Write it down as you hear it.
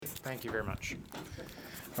Thank you very much.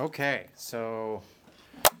 Okay, so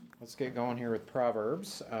let's get going here with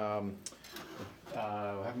Proverbs. We'll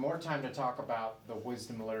have more time to talk about the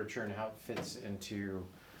wisdom literature and how it fits into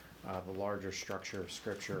the larger structure of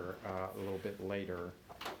Scripture a little bit later.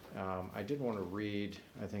 I did want to read,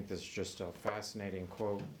 I think this is just a fascinating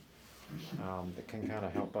quote that can kind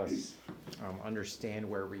of help us understand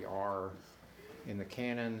where we are in the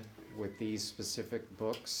canon with these specific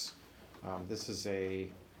books. This is a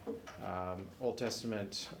Old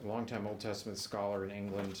Testament, longtime Old Testament scholar in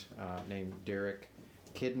England named Derek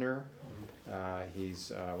Kidner. He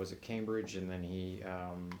was at Cambridge, and then he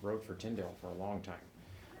wrote for Tyndale for a long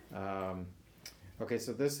time. Okay,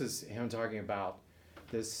 so this is him talking about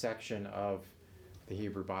this section of the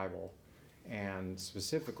Hebrew Bible, and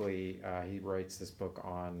specifically he writes this book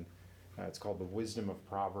on, it's called The Wisdom of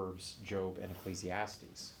Proverbs, Job, and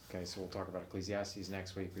Ecclesiastes. Okay, so we'll talk about Ecclesiastes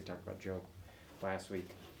next week. We talked about Job last week.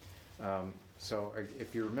 So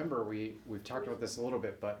if you remember, we've talked about this a little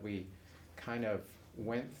bit, but we kind of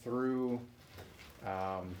went through,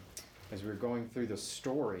 as we were going through the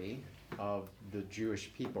story of the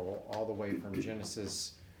Jewish people, all the way from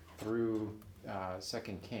Genesis through 2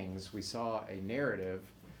 Kings, we saw a narrative,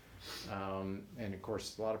 and of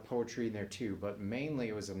course a lot of poetry in there too, but mainly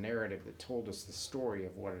it was a narrative that told us the story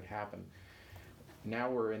of what had happened.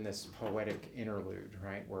 Now we're in this poetic interlude,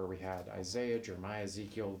 right, where we had Isaiah, Jeremiah,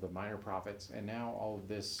 Ezekiel, the minor prophets, and now all of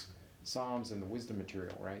this Psalms and the wisdom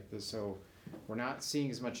material, right? So we're not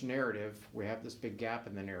seeing as much narrative. We have this big gap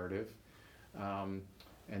in the narrative, and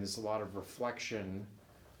there's a lot of reflection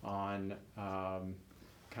on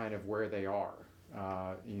kind of where they are.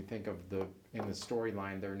 You think of in the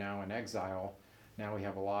storyline, they're now in exile. Now we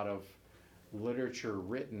have a lot of literature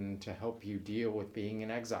written to help you deal with being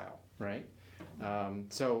in exile, right?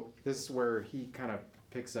 So this is where he kind of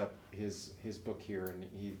picks up his book here, and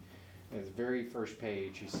he, at the very first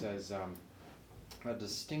page, he says, a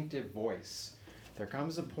distinctive voice. There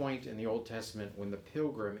comes a point in the Old Testament when the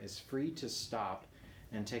pilgrim is free to stop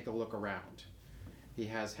and take a look around. He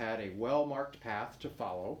has had a well-marked path to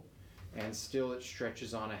follow, and still it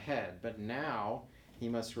stretches on ahead. But now he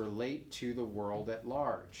must relate to the world at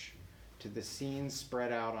large, to the scenes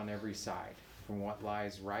spread out on every side, from what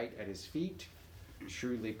lies right at his feet,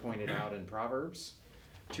 shrewdly pointed out in Proverbs,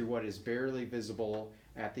 to what is barely visible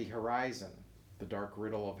at the horizon, the dark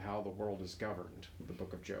riddle of how the world is governed, the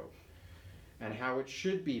book of Job, and how it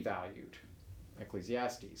should be valued,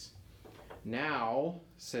 Ecclesiastes. Now,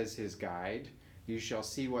 says his guide, you shall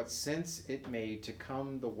see what sense it made to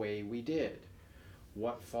come the way we did,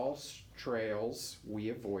 what false trails we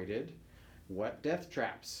avoided, what death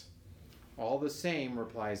traps. All the same,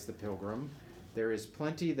 replies the pilgrim, there is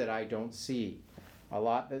plenty that I don't see, a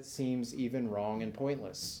lot that seems even wrong and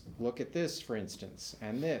pointless. Look at this, for instance,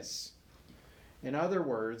 and this. In other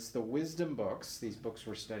words, the wisdom books, these books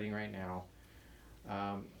we're studying right now,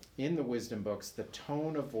 in the wisdom books, the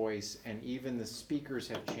tone of voice and even the speakers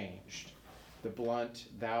have changed. The blunt,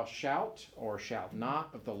 thou shalt or shalt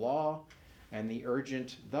not of the law, and the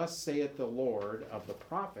urgent, thus saith the Lord of the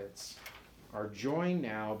prophets, are joined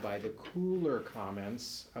now by the cooler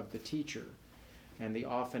comments of the teacher and the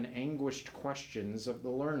often anguished questions of the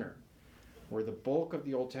learner, where the bulk of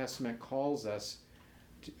the Old Testament calls us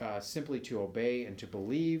simply to obey and to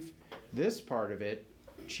believe. This part of it,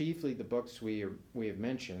 chiefly the books we have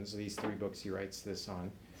mentioned, so these three books he writes this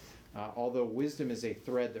on, although wisdom is a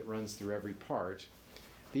thread that runs through every part,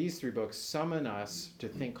 these three books summon us to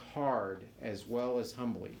think hard as well as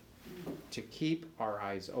humbly, to keep our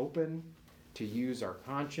eyes open, to use our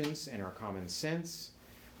conscience and our common sense,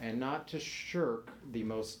 and not to shirk the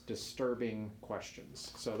most disturbing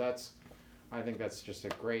questions. So I think that's just a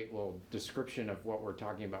great little description of what we're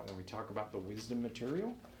talking about when we talk about the wisdom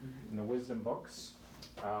material and the wisdom books.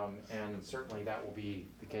 And certainly that will be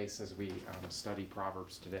the case as we study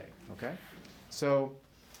Proverbs today. Okay? So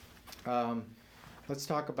let's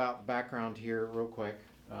talk about background here real quick.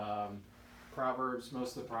 Proverbs,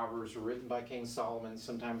 most of the Proverbs were written by King Solomon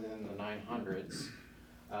sometime in the 900s.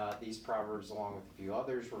 These Proverbs, along with a few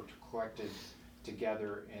others, were collected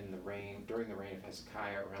together during the reign of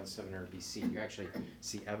Hezekiah around 700 BC. You actually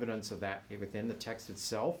see evidence of that within the text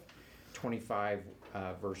itself. 25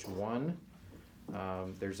 verse 1.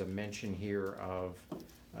 There's a mention here of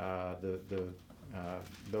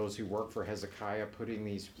those who work for Hezekiah putting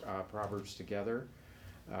these Proverbs together,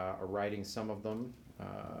 or writing some of them.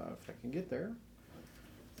 If I can get there.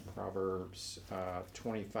 Proverbs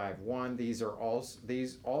 25:1.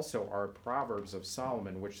 These also are Proverbs of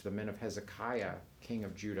Solomon, which the men of Hezekiah, king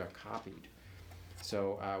of Judah, copied.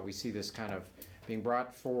 So we see this kind of being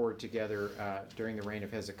brought forward together during the reign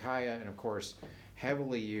of Hezekiah, and of course,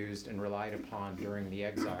 heavily used and relied upon during the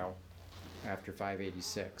exile after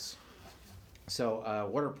 586. So,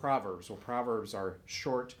 what are Proverbs? Well, Proverbs are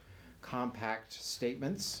short, compact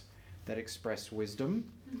statements that express wisdom.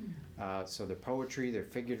 So, their poetry, their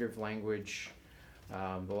figurative language,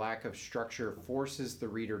 the lack of structure forces the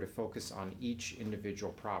reader to focus on each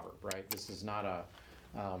individual proverb, right? This is not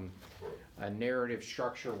a narrative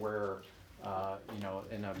structure where,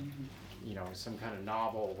 in a, some kind of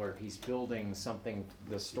novel where he's building something,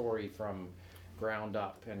 the story from ground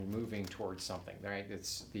up and moving towards something, right?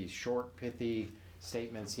 It's these short, pithy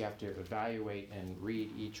statements. You have to evaluate and read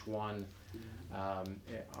each one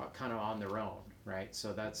kind of on their own, right?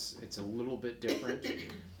 So it's a little bit different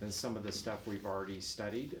than some of the stuff we've already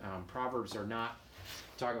studied. Proverbs are not,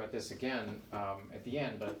 talk about this again at the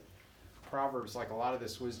end, but Proverbs, like a lot of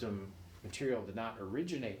this wisdom material, did not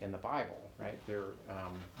originate in the Bible, right?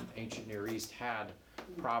 Ancient Near East had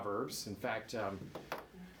Proverbs. In fact,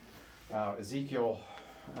 Ezekiel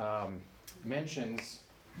mentions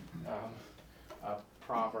a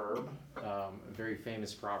proverb, a very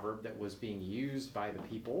famous proverb that was being used by the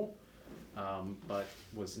people, but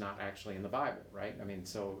was not actually in the Bible, right? I mean,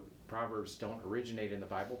 so Proverbs don't originate in the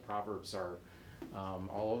Bible. Proverbs are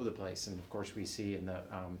all over the place, and of course we see in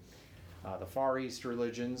the Far East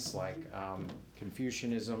religions like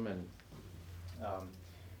Confucianism and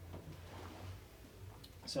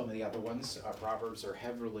some of the other ones. Proverbs are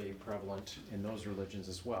heavily prevalent in those religions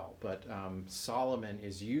as well. But Solomon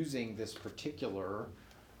is using this particular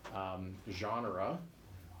genre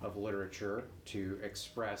of literature to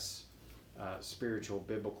express spiritual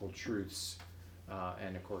biblical truths.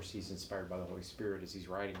 And of course, he's inspired by the Holy Spirit as he's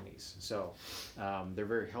writing these. So they're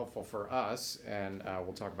very helpful for us, and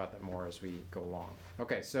we'll talk about that more as we go along.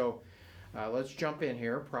 Okay, so let's jump in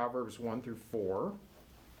here. Proverbs 1 through 4.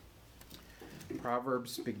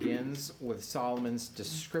 Proverbs begins with Solomon's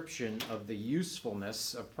description of the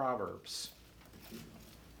usefulness of Proverbs.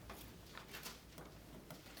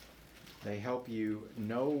 They help you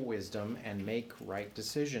know wisdom and make right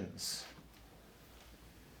decisions.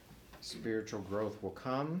 Spiritual growth will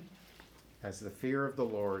come as the fear of the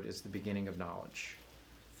Lord is the beginning of knowledge.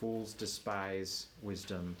 Fools despise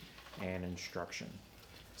wisdom and instruction.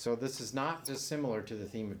 So this is not dissimilar to the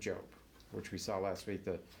theme of Job, which we saw last week.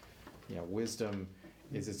 Wisdom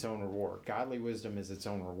is its own reward. Godly wisdom is its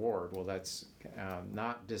own reward. Well, that's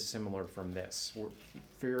not dissimilar from this.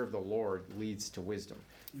 Fear of the Lord leads to wisdom.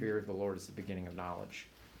 Fear of the Lord is the beginning of knowledge.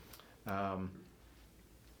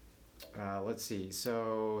 Let's see.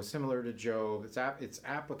 So similar to Job, its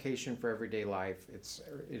application for everyday life.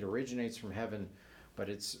 It originates from heaven, but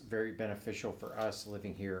it's very beneficial for us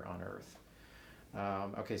living here on earth.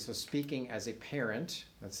 Okay, so speaking as a parent,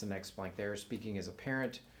 that's the next blank there. Speaking as a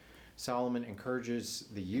parent, Solomon encourages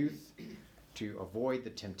the youth to avoid the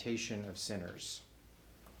temptation of sinners.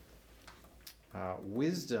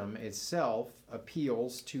 Wisdom itself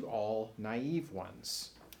appeals to all naive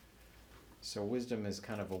ones. So wisdom is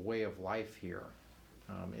kind of a way of life here.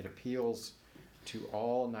 It appeals to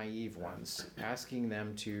all naive ones, asking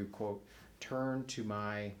them to, quote, turn to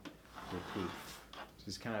my reproof. So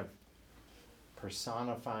he's kind of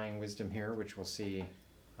personifying wisdom here, which we'll see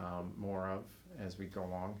more of as we go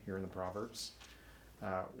along here in the Proverbs.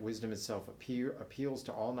 Wisdom itself appeals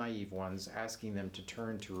to all naive ones, asking them to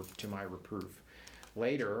turn to my reproof.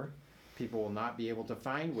 Later, people will not be able to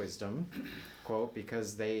find wisdom, quote,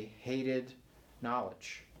 because they hated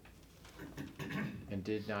knowledge and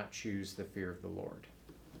did not choose the fear of the Lord.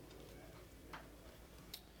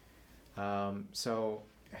 So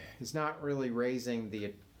he's not really raising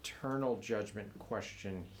the eternal judgment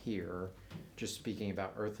question here, just speaking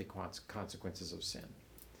about earthly consequences of sin.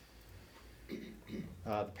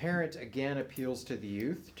 The parent again appeals to the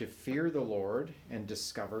youth to fear the Lord and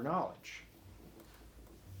discover knowledge.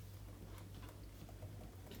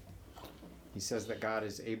 He says that God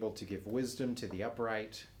is able to give wisdom to the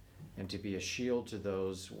upright and to be a shield to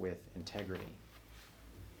those with integrity.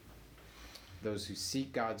 Those who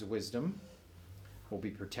seek God's wisdom will be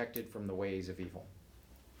protected from the ways of evil.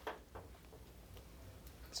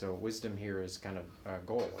 So wisdom here is kind of a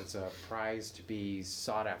goal. It's a prize to be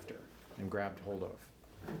sought after and grabbed hold of.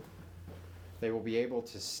 They will be able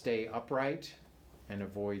to stay upright and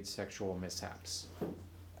avoid sexual mishaps.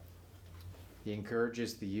 He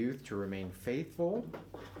encourages the youth to remain faithful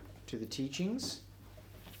to the teachings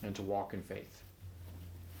and to walk in faith.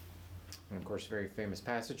 And of course, very famous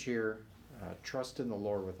passage here, trust in the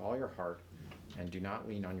Lord with all your heart and do not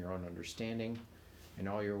lean on your own understanding. In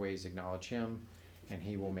all your ways acknowledge him, and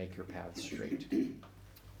he will make your paths straight.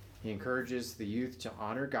 He encourages the youth to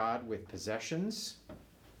honor God with possessions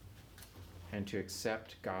and to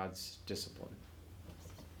accept God's discipline.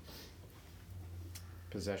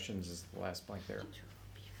 Possessions is the last blank there.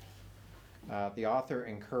 The author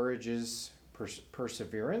encourages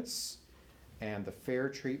perseverance and the fair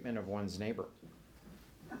treatment of one's neighbor.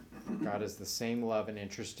 God has the same love and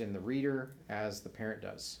interest in the reader as the parent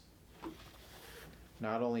does.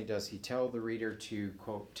 Not only does he tell the reader to,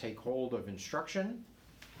 quote, take hold of instruction,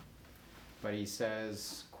 but he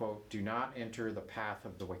says, quote, do not enter the path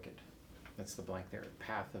of the wicked. That's the blank there,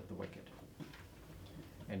 path of the wicked.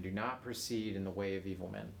 And do not proceed in the way of evil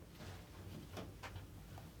men.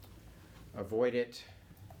 Avoid it,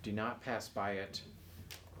 do not pass by it,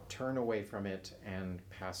 turn away from it, and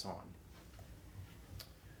pass on.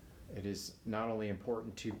 It is not only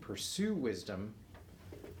important to pursue wisdom,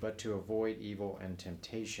 but to avoid evil and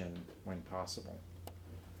temptation when possible.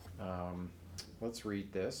 Let's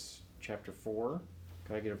read this, chapter 4.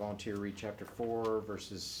 Could I get a volunteer to read chapter 4,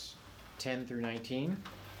 verses 10 through 19?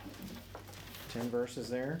 10 verses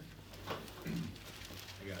there.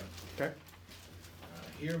 I got it. Okay.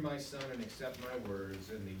 Hear, my son, and accept my words,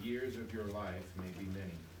 and the years of your life may be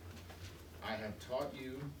many. I have taught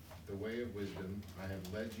you the way of wisdom. I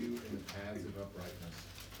have led you in the paths of uprightness.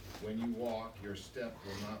 When you walk, your step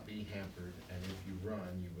will not be hampered, and if you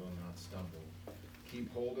run, you will not stumble.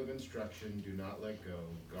 Keep hold of instruction, do not let go.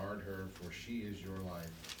 Guard her, for she is your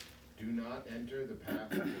life. Do not enter the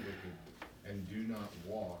path of the wicked, and do not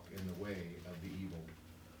walk in the way of the evil.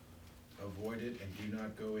 Avoid it, and do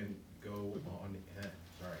not go on.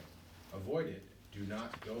 Avoid it, do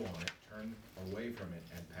not go on it. Turn away from it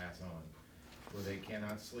and pass on. For they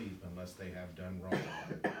cannot sleep unless they have done wrong.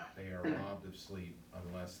 They are robbed of sleep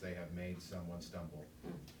unless they have made someone stumble.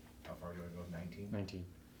 How far do I go? 19? 19.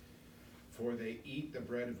 For they eat the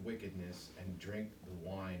bread of wickedness and drink the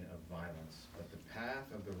wine of violence. But the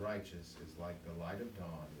path of the righteous is like the light of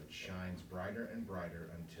dawn, which shines brighter and brighter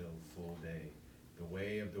until full day. The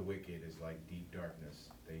way of the wicked is like deep darkness.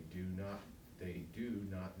 They do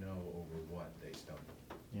not know over what they stumble.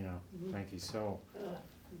 Yeah, thank you. So,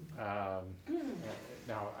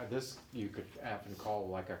 now this you could often call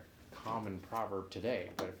like a common proverb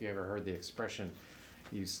today, but if you ever heard the expression,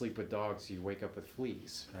 you sleep with dogs, you wake up with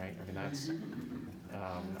fleas, right? I mean, that's,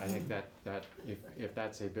 I think that if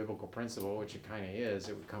that's a biblical principle, which it kind of is,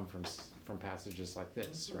 it would come from passages like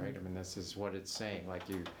this, right? I mean, this is what it's saying, like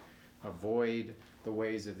you avoid the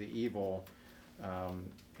ways of the evil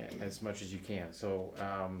as much as you can. So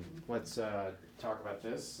let's talk about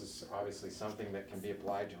this. This is obviously something that can be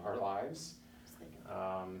applied to our lives.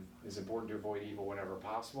 It's important to avoid evil whenever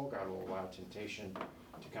possible. God will allow temptation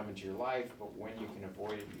to come into your life, but when you can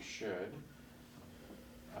avoid it, you should.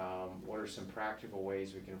 What are some practical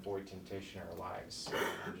ways we can avoid temptation in our lives?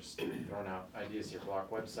 I'm just throwing out ideas here. Block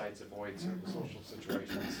websites, avoid certain social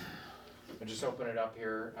situations. But just open it up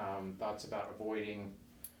here. Thoughts about avoiding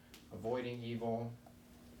evil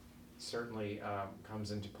certainly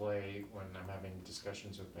comes into play when I'm having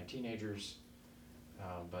discussions with my teenagers.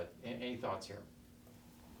 But any thoughts here?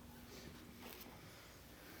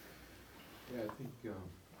 Yeah, I think,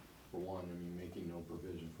 for one, I mean, making no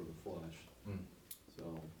provision for the flesh. So,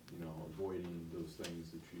 avoiding those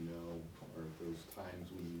things that you know, or those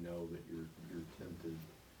times when you know that you're tempted,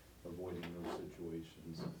 avoiding those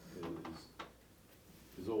situations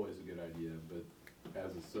is always a good idea. But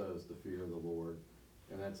as it says, the fear of the Lord,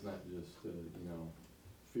 and that's not just,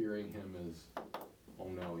 fearing Him as, oh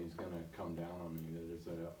no, He's gonna come down on me. That is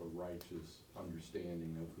a righteous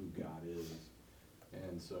understanding of who God is.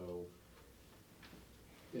 And so,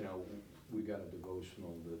 we got a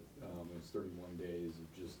devotional that it's 31 days of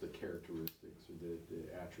just the characteristics or the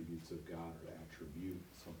attributes of God, or attribute,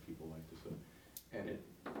 some people like to say. And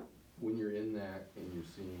when you're in that and you're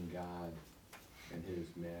seeing God and His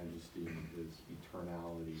majesty and His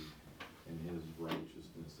eternality and His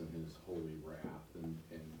righteousness and His holy wrath and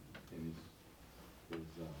His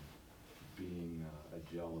being a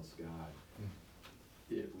jealous God,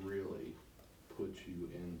 it really puts you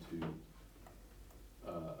into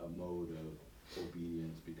a mode of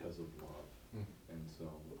obedience because of love. And so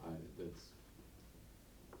that's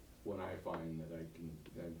when I find that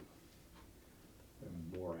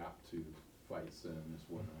I'm more apt to fight sin, is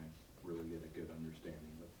when I really get a good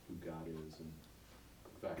understanding of who God is and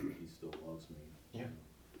the fact that He still loves me.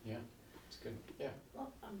 Yeah, it's good. Yeah.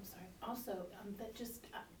 Well, I'm sorry. Also, that just,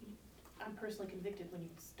 I'm personally convicted when you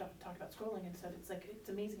talked about scrolling and stuff. It's like, it's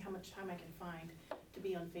amazing how much time I can find to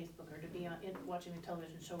be on Facebook or to be watching a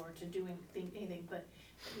television show or to doing anything, but,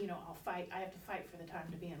 you know, I have to fight for the time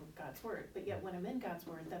to be in God's word. But yet when I'm in God's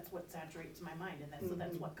word, that's what saturates my mind, and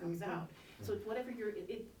that's what comes out. So it's whatever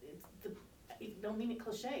it don't mean it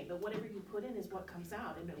cliche, but whatever you put in is what comes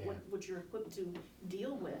out, and what you're equipped to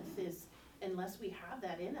deal with is, unless we have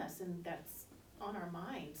that in us and that's on our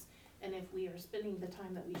minds, and if we are spending the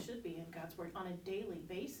time that we should be in God's word on a daily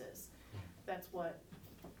basis, that's what,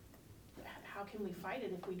 how can we fight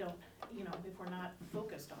it if we don't, you know, if we're not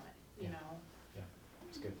focused on it, you Yeah. know? Yeah,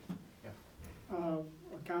 it's good, yeah.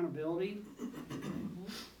 Accountability.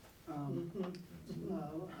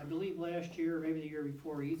 I believe last year, maybe the year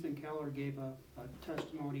before, Ethan Keller gave a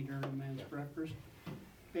testimony during the men's Yeah. breakfast.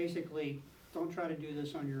 Basically, don't try to do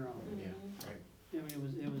this on your own. Yeah, right, I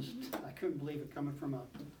mean, it was, I couldn't believe it coming from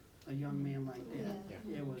a young man like that.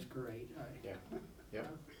 Yeah. It was great. yeah,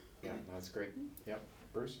 yeah, that's great, yep.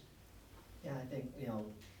 Bruce? Yeah, I think, you know,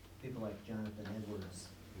 people like Jonathan Edwards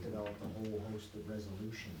developed a whole host of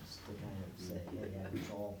resolutions to kind of say, hey, I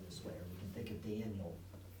resolve this way. Or we can think of Daniel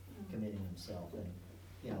committing himself. And,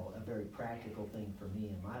 you know, a very practical thing for me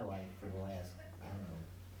in my life for the last, I don't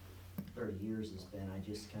know, 30 years has been, I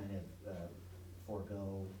just kind of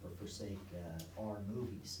forego or forsake R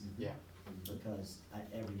movies. Yeah. Because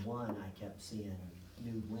every one I kept seeing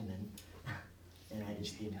nude women, and I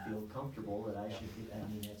just didn't feel comfortable that I should,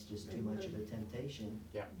 I mean, that's just too much of a temptation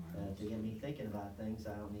Yeah, to get me thinking about things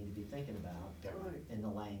I don't need to be thinking about yeah, in the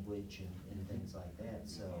language and things like that,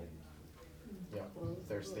 so. yeah.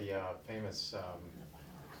 There's the famous,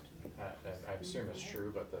 I assume it's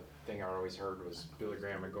true, but the thing I always heard was Billy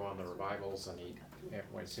Graham would go on the revivals and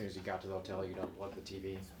as soon as he got to the hotel, he'd unplug the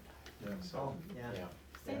TV. So, Yeah. yeah.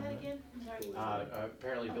 Say that again, I'm sorry.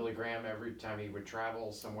 Apparently Billy Graham, every time he would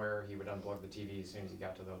travel somewhere, he would unplug the TV as soon as he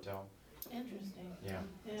got to the hotel. Interesting. Yeah,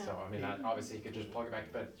 Yeah. so, I mean, obviously you could just plug it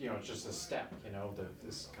back, but, you know, it's just a step, you know,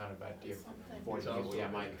 this kind of idea of Something. avoiding It's people, also yeah,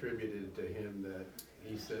 been Mike. attributed to him that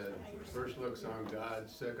he said, first looks on God,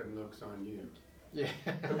 second looks on you. Yeah,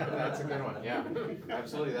 that's a good one, yeah,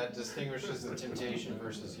 absolutely, that distinguishes the temptation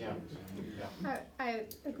versus, yeah, yeah. I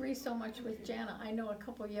agree so much with Jana. I know a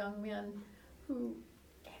couple young men who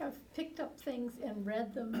have picked up things and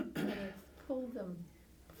read them and have pulled them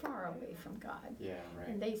far away from God. Yeah, right,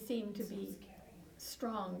 And they seem to be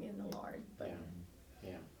strong in the Lord, yeah, but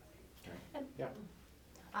yeah, And- yeah,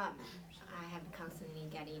 I have constantly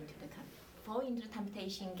fall into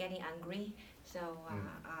temptation, getting angry. So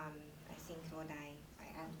I think Lord, I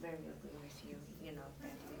very agree with you. You know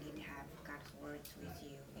that we need to have God's words with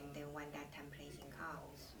you, and then when that temptation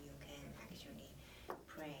comes, you can actually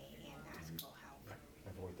pray and ask for help.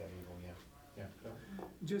 avoid that evil, yeah, yeah. Bill?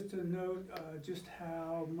 Just to note just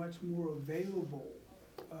how much more available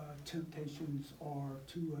temptations are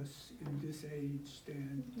to us in this age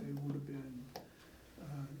than they would have been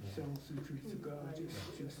several centuries ago.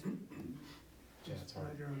 Yeah, it's hard.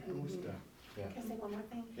 right there on the doorstep. Yeah, Can I say one more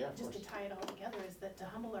thing? Yeah, of Just to course. tie it all together, is that to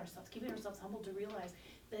humble ourselves, keeping ourselves humble, to realize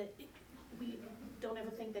that we don't ever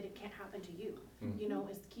think that it can't happen to you. Mm. You know,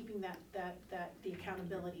 is keeping the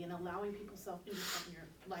accountability and allowing people do stuff in your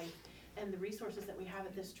life, and the resources that we have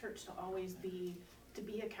at this church to always be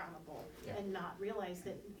accountable, Yeah. and not realize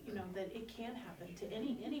that, you know, that it can happen to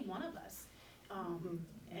any one of us.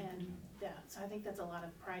 And so I think that's a lot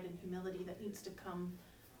of pride and humility that needs to come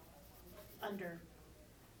under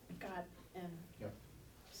God, and Yep.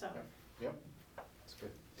 so. Yep, that's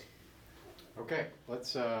good. Okay,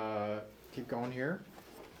 let's keep going here.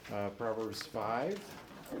 Proverbs 5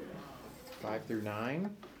 through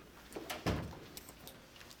 9.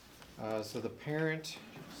 So the parent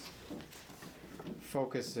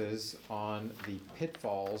focuses on the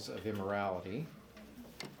pitfalls of immorality.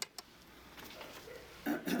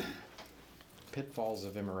 Pitfalls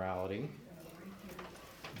of immorality.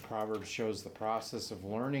 Proverbs shows the process of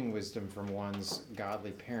learning wisdom from one's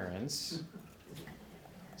godly parents.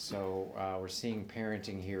 So we're seeing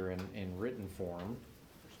parenting here in written form.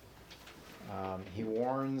 He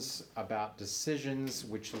warns about decisions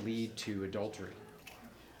which lead to adultery.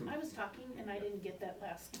 I was talking and I didn't get that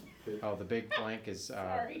last, Oh, the big blank is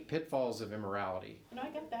Sorry. pitfalls of immorality. no, I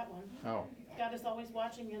got that one. Oh, God is always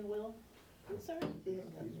watching and will, I'm sorry. yeah,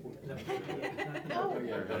 Oh,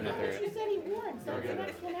 we're done with but you there. said he warns, that's the Okay.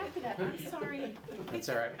 next one after that, I'm sorry. That's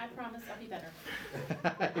all right. I promise I'll be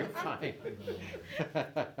better. You're fine.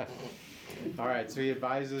 All right, so he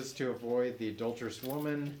advises to avoid the adulterous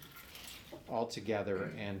woman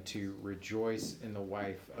altogether and to rejoice in the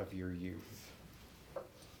wife of your youth.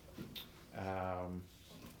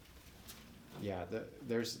 yeah,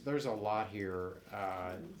 there's a lot here,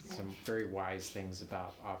 some very wise things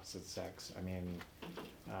about opposite sex. I mean,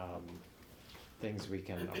 things we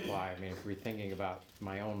can apply. I mean, if we're thinking about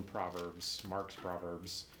my own Proverbs, Mark's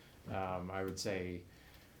Proverbs, I would say,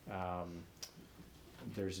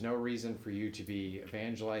 there's no reason for you to be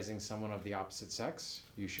evangelizing someone of the opposite sex.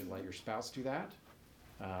 You should let your spouse do that.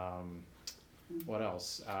 What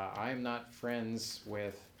else? I am not friends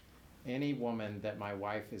with any woman that my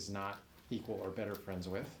wife is not equal or better friends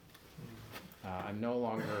with. I'm no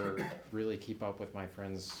longer really keep up with my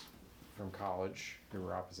friends from college who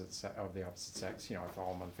were of the opposite sex. You know, I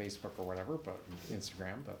follow them on Facebook or whatever, but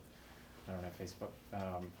Instagram, but I don't have Facebook.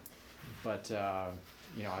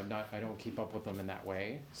 You know, I don't keep up with them in that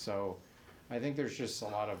way. So I think there's just a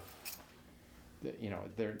lot of, you know,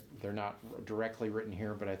 they're not directly written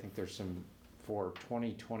here, but I think there's some, for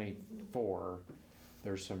 2024,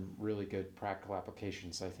 there's some really good practical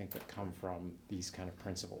applications, I think, that come from these kind of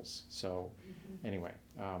principles. So anyway,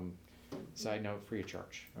 side note, free of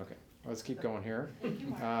charge. Okay, let's keep going here.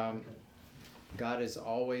 God is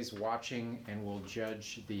always watching and will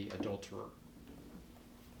judge the adulterer.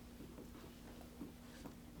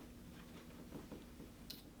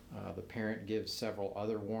 The parent gives several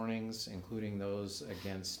other warnings, including those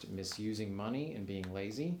against misusing money and being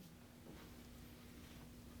lazy.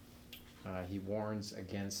 He warns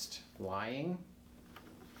against lying,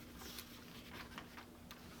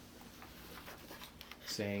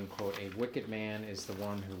 saying, quote, "A wicked man is the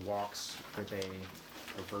one who walks with a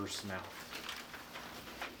perverse mouth."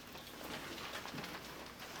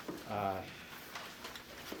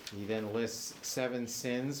 He then lists 7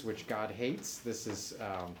 sins which God hates. This is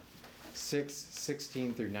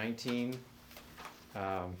 6:16 through 19.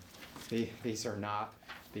 These are not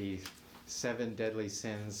the 7 deadly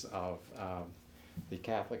sins of the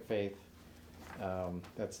Catholic faith.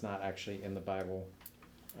 That's not actually in the Bible.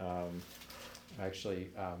 I'm a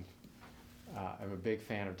big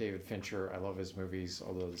fan of David Fincher. I love his movies,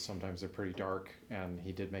 although sometimes they're pretty dark. And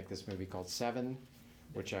he did make this movie called Seven,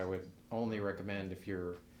 which I would only recommend if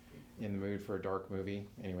you're in the mood for a dark movie.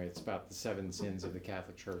 Anyway, it's about the 7 sins of the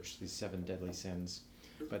Catholic Church, these 7 deadly sins.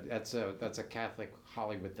 But that's a Catholic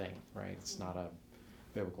Hollywood thing, right? It's not a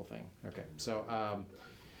biblical thing. Okay, so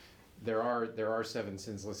there are 7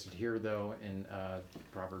 sins listed here, though, in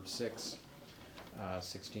Proverbs 6,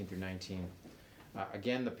 16 through 19.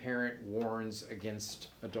 Again, the parent warns against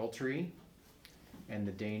adultery and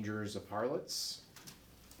the dangers of harlots.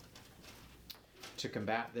 To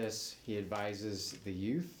combat this, he advises the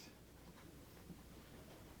youth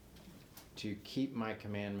to keep my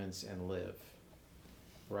commandments and live.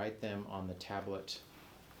 Write them on the tablet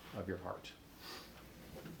of your heart.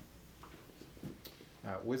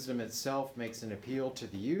 Wisdom itself makes an appeal to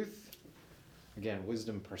the youth. Again,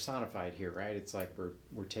 wisdom personified here, right? It's like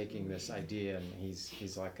we're taking this idea and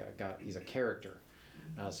he's like he's a character.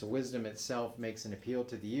 So wisdom itself makes an appeal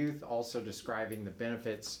to the youth, also describing the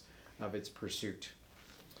benefits of its pursuit.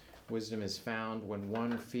 Wisdom is found when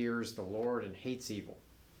one fears the Lord and hates evil.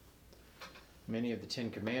 Many of the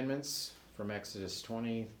 10 Commandments from Exodus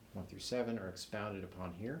 20, 1 through 7 are expounded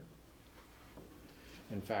upon here.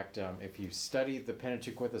 In fact, if you studied the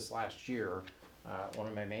Pentateuch with us last year, one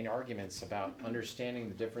of my main arguments about understanding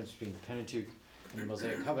the difference between the Pentateuch and the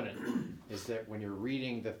Mosaic Covenant is that when you're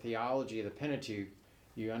reading the theology of the Pentateuch,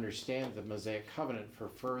 you understand the Mosaic Covenant for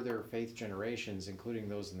further faith generations, including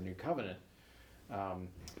those in the New Covenant,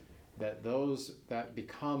 that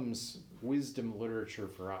becomes wisdom literature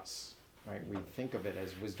for us, right? We think of it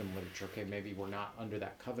as wisdom literature. Okay, maybe we're not under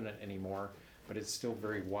that covenant anymore, but it's still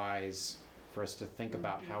very wise for us to think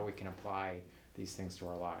about how we can apply these things to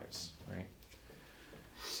our lives, right?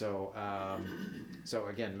 So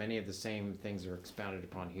again, many of the same things are expounded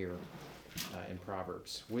upon here in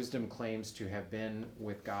Proverbs. Wisdom claims to have been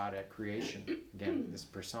with God at creation. Again, this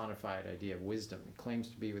personified idea of wisdom. It claims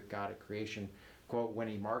to be with God at creation, quote, when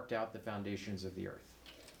he marked out the foundations of the earth.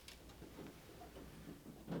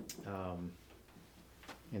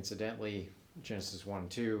 Incidentally, Genesis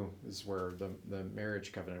 1:2 is where the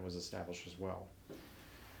marriage covenant was established as well.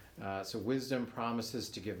 So wisdom promises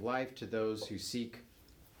to give life to those who seek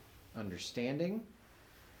understanding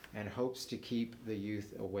and hopes to keep the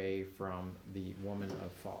youth away from the woman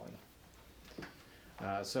of folly.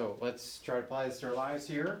 So let's try to apply this to our lives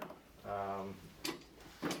here.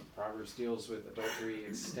 Proverbs deals with adultery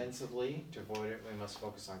extensively. To avoid it, we must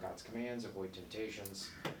focus on God's commands, avoid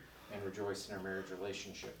temptations, and rejoice in our marriage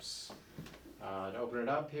relationships. To open it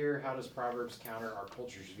up here, how does Proverbs counter our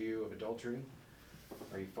culture's view of adultery?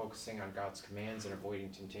 Are you focusing on God's commands and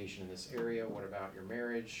avoiding temptation in this area? What about your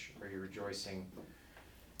marriage? Are you rejoicing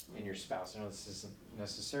in your spouse. I know this isn't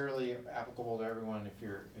necessarily applicable to everyone if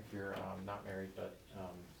you're not married, but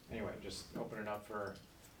anyway, just open it up for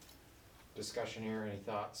discussion here. Any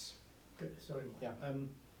thoughts? Good, sorry. Yeah. And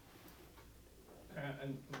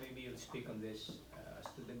maybe you'll speak on this as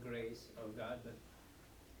to the grace of God, but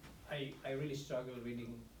I really struggle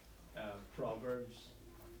reading Proverbs,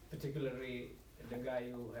 particularly the guy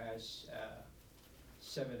who has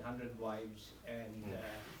 700 wives and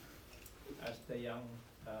as the young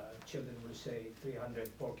children will say,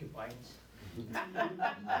 300 porcupines.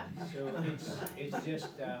 So it's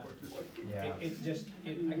just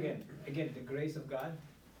again the grace of God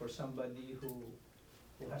for somebody who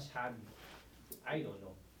has had, I don't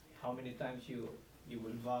know how many times you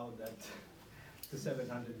will vow that to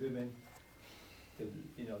 700 women, to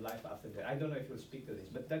life after that. I don't know if you'll speak to this,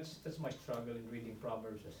 but that's my struggle in reading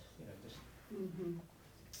Proverbs. Just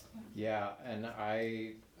Yeah, and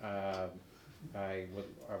I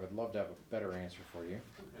would love to have a better answer for you.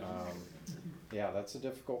 Yeah, that's a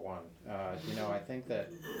difficult one. I think that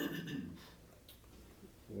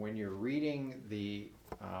when you're reading the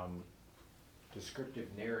descriptive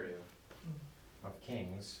narrative of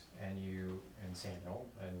Kings and Samuel,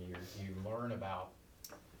 and you learn about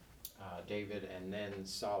David and then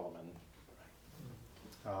Solomon,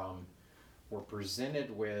 we're presented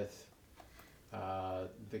with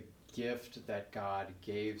the gift that God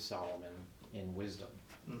gave Solomon in wisdom,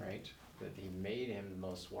 right? That he made him the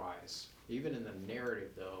most wise. Even in the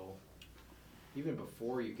narrative, though, even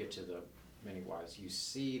before you get to the many wives, you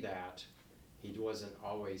see that he wasn't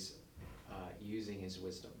always using his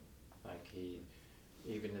wisdom. Like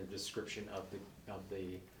even the description of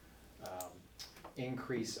the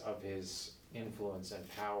increase of his influence and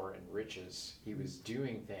power and riches, he was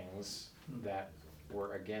doing things that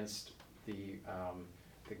were against the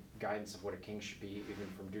guidance of what a king should be, even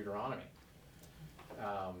from Deuteronomy.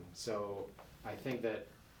 So I think that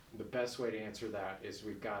the best way to answer that is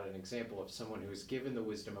we've got an example of someone who was given the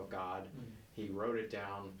wisdom of God. He wrote it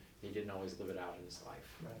down. He didn't always live it out in his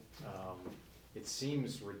life. right. It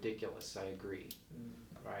seems ridiculous, I agree,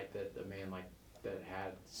 right, that the man that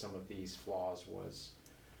had some of these flaws was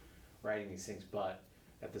writing these things, but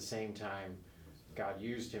at the same time, God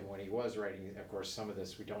used him when he was writing. Of course, some of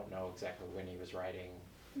this we don't know exactly when he was writing,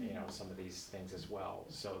 some of these things as well.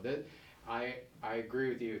 So that I agree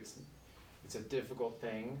with you. It's a difficult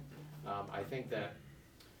thing. I think that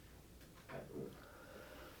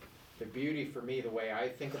the beauty for me, the way I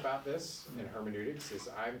think about this in hermeneutics, is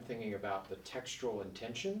I'm thinking about the textual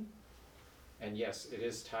intention. And yes, it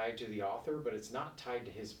is tied to the author, but it's not tied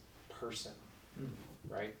to his person,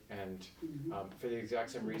 right? And for the exact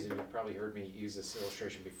same reason, you've probably heard me use this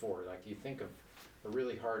illustration before. Like you think of a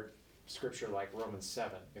really hard scripture like Romans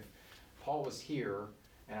 7. If Paul was here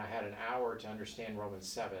and I had an hour to understand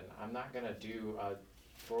Romans 7, I'm not going to do a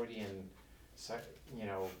Freudian,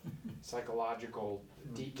 psychological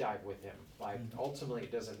deep dive with him. Like ultimately,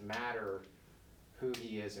 it doesn't matter who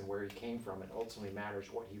he is and where he came from. It ultimately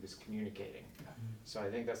matters what he was communicating. So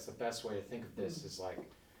I think that's the best way to think of this is like,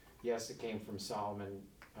 yes, it came from Solomon.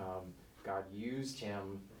 God used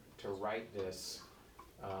him to write this.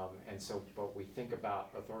 But we think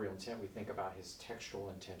about authorial intent, we think about his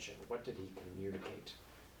textual intention. What did he communicate?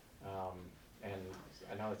 And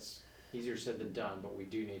I know it's easier said than done, but we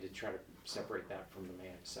do need to try to separate that from the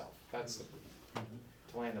man himself. That's to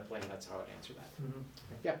land the plane, that's how I'd answer that.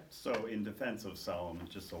 Yeah. So in defense of Solomon,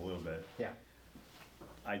 just a little bit. Yeah.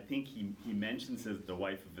 I think he mentions the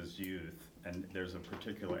wife of his youth, and there's a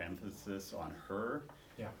particular emphasis on her.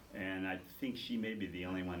 Yeah. And I think she may be the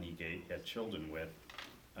only one he had children with.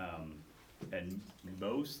 And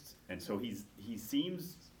so he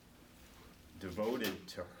seems devoted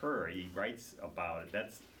to her. He writes about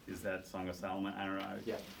it. Is that Song of Solomon? I don't know.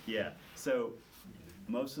 Yeah. Yeah. So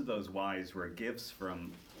most of those wives were gifts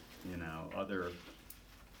from, other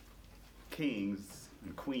kings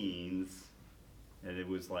and queens, and it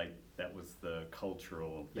was like that was the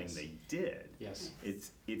cultural thing they did. Yes.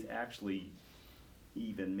 It's actually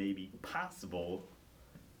even maybe possible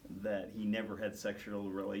that he never had sexual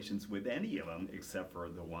relations with any of them except for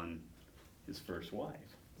the one, his first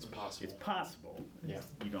wife. It's possible. It's possible. Yeah.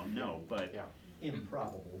 You don't know, but Yeah.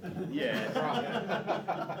 Improbable. yeah.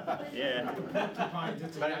 Yeah.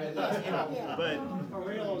 But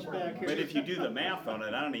Aurelio's back here. But if you do the math on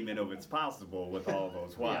it, I don't even know if it's possible with all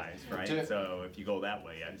those wives, right? So if you go that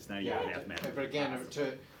way, it's not even mathematical. But again,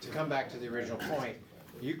 to come back to the original point,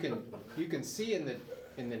 you can see in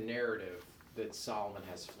the narrative that Solomon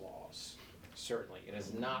has flaws. Certainly, it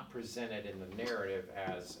is not presented in the narrative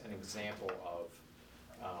as an example of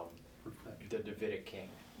the Davidic king,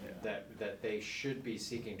 Yeah. that they should be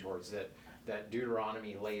seeking towards, that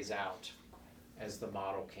Deuteronomy lays out as the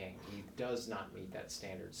model king. He does not meet that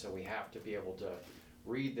standard, so we have to be able to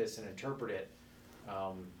read this and interpret it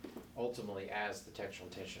ultimately as the textual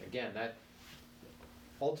intention. Again, that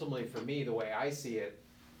ultimately for me, the way I see it,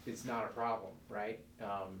 it's not a problem, right?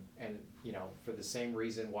 And for the same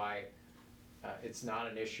reason why it's not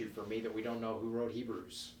an issue for me that we don't know who wrote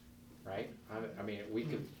Hebrews, right? I mean, we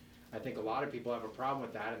could. I think a lot of people have a problem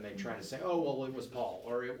with that, and they try to say, "Oh, well, it was Paul,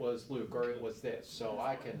 or it was Luke, or it was this." So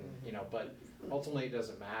I can, but ultimately it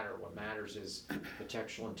doesn't matter. What matters is the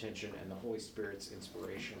textual intention and the Holy Spirit's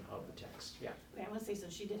inspiration of the text. Yeah. Okay, I want to say, so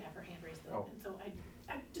she did have her hand raised though, Oh. and so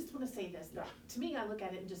I just want to say this, that to me, I look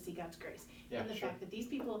at it and just see God's grace. Yeah, And the sure. fact that these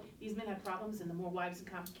men had problems, and the more wives and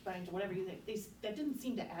concubines, or whatever you think, that didn't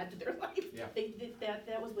seem to add to their life. Yeah.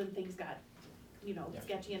 That was when things got, Yeah.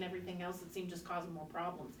 sketchy and everything else, it seemed just causing more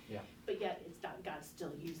problems. Yeah. But yet, it's not, God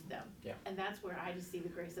still used them. Yeah. And that's where I just see the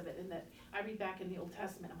grace of it, and that I read back in the Old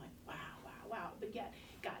Testament, I'm like, wow, but yet,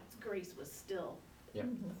 God's grace was still, Yeah.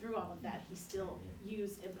 through all of that, he still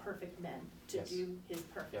used imperfect men to Yes. do his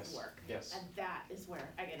perfect Yes. work. Yes. And that is where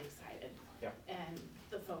I get excited. Yeah. And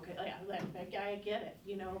the focus, I get it,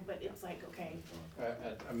 but it's like, okay,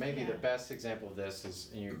 Maybe the Yeah. best example of this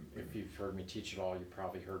is, if you've heard me teach at all, you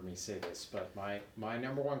probably heard me say this, but my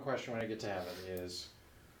number one question when I get to heaven is,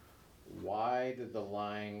 why did the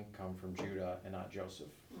line come from Judah and not Joseph?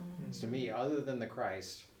 To me, other than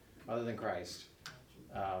Christ,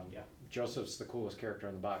 Yeah. Joseph's the coolest character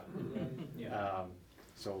in the Bible. Yeah.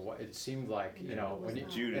 So it seemed like, when you,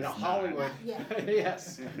 Judas in a not. Hollywood,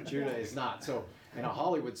 yes, Judah is not. So in a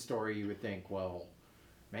Hollywood story, you would think, well,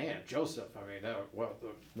 man, Joseph, I mean, the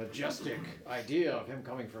majestic idea of him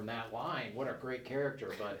coming from that line, what a great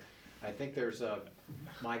character. But I think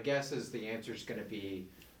my guess is the answer is gonna be,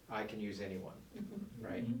 I can use anyone,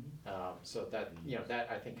 right? So that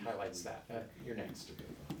I think highlights that. You're next.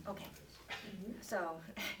 Okay. So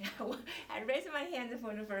I raised my hand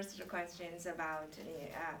for the first questions about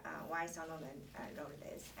why Solomon wrote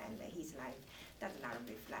this, and his life does not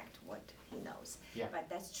reflect what he knows. Yeah. But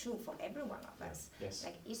that's true for every one of us. Yes.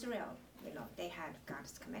 Like Israel, they had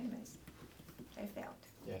God's commandments. They failed.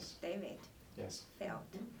 Yes. David Yes. failed.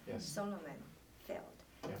 Yes. Solomon failed.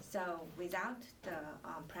 Yeah. So without the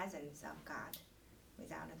presence of God,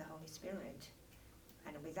 without the Holy Spirit,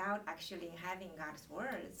 and without actually having God's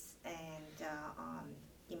words and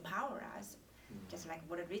empower us, just like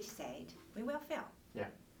what Rich said, we will fail. Yeah.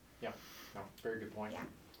 No, very good point. Yeah.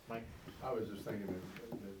 Mike? I was just thinking that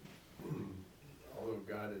although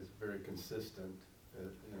God is very consistent,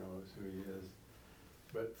 as who he is,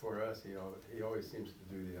 but for us, he always seems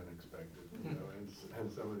to do the unexpected,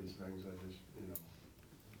 and some of these things I just,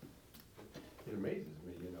 it amazes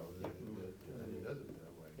me, that he does it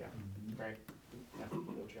that way. Yeah, great. Yeah,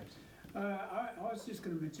 Bill James. I was just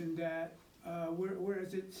gonna mention that,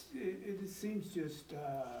 whereas it seems just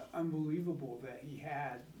unbelievable that he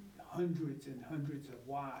had hundreds and hundreds of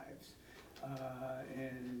wives.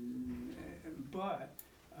 But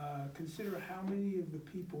consider how many of the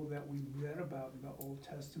people that we read about in the Old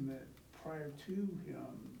Testament prior to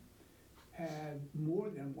him had more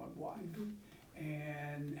than one wife.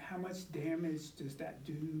 And how much damage does that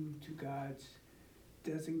do to God's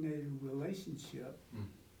designated relationship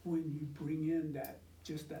when you bring in that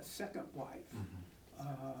second wife?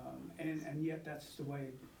 And yet that's the way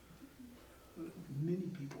many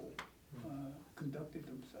people conducted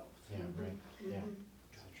themselves. Yeah, right, yeah.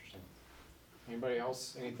 That's interesting. Anybody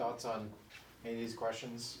else, any thoughts on any of these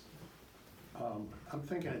questions? I'm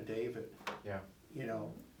thinking of David, Yeah,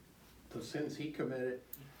 the sins he committed,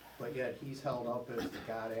 but yet he's held up as the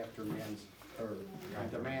God after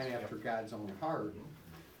the man after God's own heart.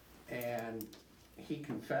 And he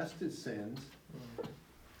confessed his sins.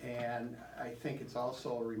 And I think it's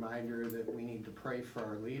also a reminder that we need to pray for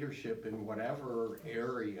our leadership in whatever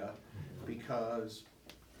area, because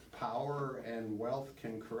power and wealth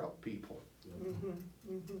can corrupt people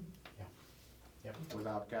yep.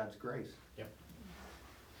 without God's grace.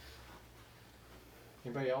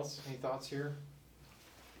 Anybody else, any thoughts here?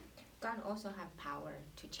 God also have power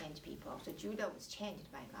to change people. So Judah was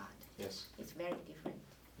changed by God. Yes, It's very different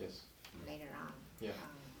yes, later on. Yeah.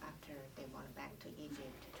 After they went back to Egypt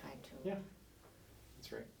to try to. yeah,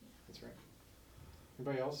 that's right, that's right.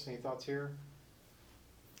 Anybody else, any thoughts here?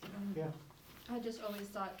 Yeah, I just always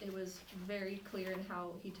thought it was very clear in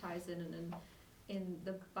how he ties in, and in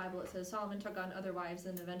the Bible it says Solomon took on other wives,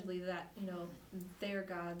 and eventually that, their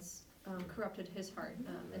gods corrupted his heart.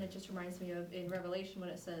 And it just reminds me of in Revelation when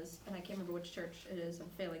it says, and I can't remember which church it is, I'm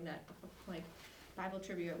failing that, like, Bible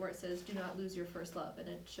trivia where it says, "Do not lose your first love," and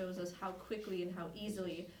it shows us how quickly and how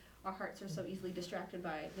easily our hearts are so easily distracted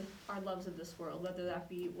by our loves of this world, whether that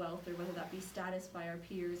be wealth or whether that be status by our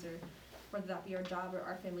peers or whether that be our job or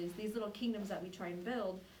our families. These little kingdoms that we try and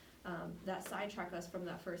build that sidetrack us from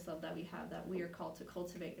that first love that we have, that we are called to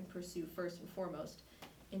cultivate and pursue first and foremost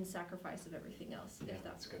in sacrifice of everything else, Yeah, if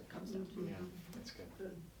that's that's good. what comes down to. Yeah, that's good.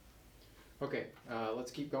 Okay,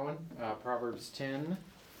 let's keep going. Proverbs 10.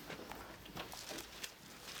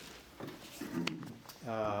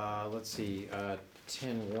 Let's see,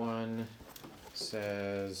 10:1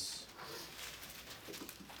 says,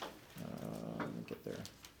 let me get there.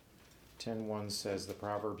 10:1 says, the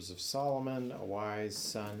Proverbs of Solomon, a wise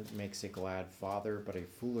son makes a glad father, but a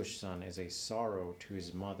foolish son is a sorrow to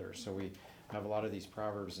his mother. So we have a lot of these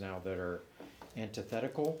Proverbs now that are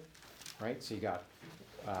antithetical, right? So you got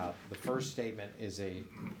the first statement is a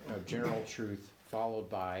general truth followed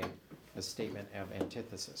by a statement of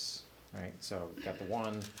antithesis, right? So you've got the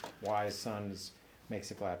one, wise son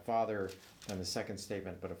makes a glad father, then the second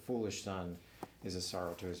statement, but a foolish son is a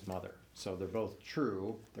sorrow to his mother. So they're both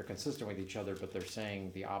true, they're consistent with each other, but they're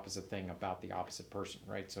saying the opposite thing about the opposite person,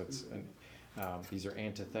 right? So it's these are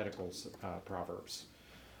antithetical proverbs.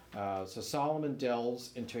 So Solomon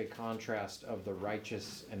delves into a contrast of the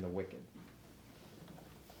righteous and the wicked.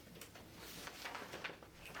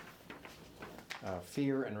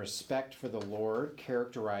 Fear and respect for the Lord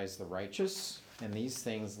characterize the righteous, and these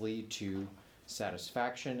things lead to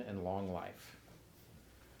satisfaction and long life.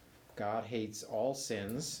 God hates all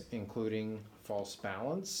sins, including false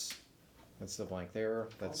balance. That's the blank there.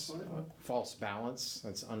 That's false balance.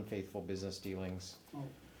 That's unfaithful business dealings. Oh.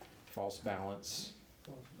 False balance.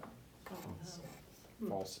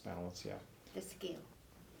 False balance, yeah. The scale.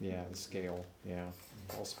 Yeah, the scale, yeah.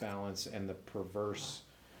 False balance and the perverse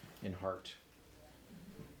in heart.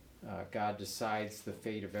 God decides the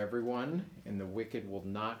fate of everyone, and the wicked will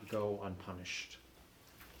not go unpunished.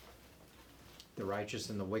 The righteous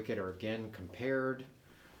and the wicked are again compared,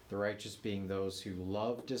 the righteous being those who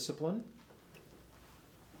love discipline.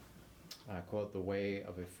 Quote, the way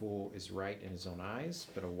of a fool is right in his own eyes,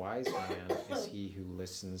 but a wise man is he who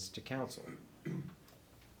listens to counsel.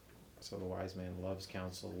 So the wise man loves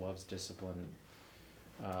counsel, loves discipline.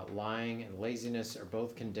 Lying and laziness are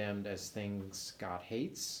both condemned as things God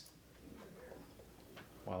hates,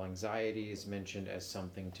 while anxiety is mentioned as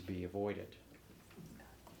something to be avoided.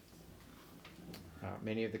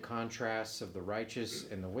 Many of the contrasts of the righteous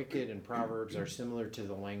and the wicked in Proverbs are similar to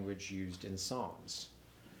the language used in Psalms.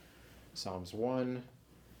 Psalms 1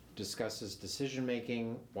 discusses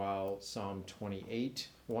decision-making, while Psalm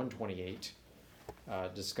 128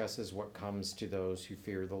 discusses what comes to those who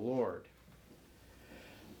fear the Lord.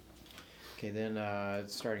 Okay, then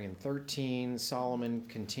starting in 13, Solomon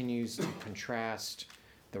continues to contrast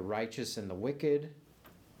the righteous and the wicked.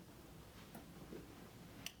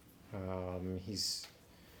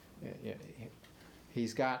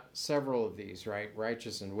 He's got several of these, right?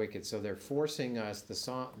 Righteous and wicked. So they're forcing us,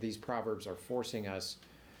 these Proverbs are forcing us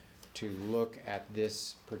to look at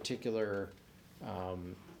this particular,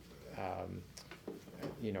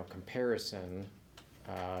 comparison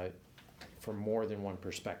from more than one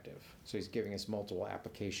perspective. So he's giving us multiple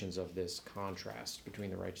applications of this contrast between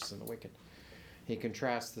the righteous and the wicked. He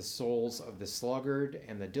contrasts the souls of the sluggard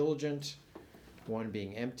and the diligent, one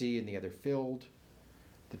being empty and the other filled.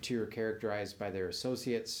 The two are characterized by their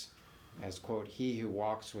associates as, quote, he who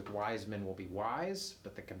walks with wise men will be wise,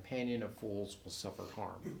 but the companion of fools will suffer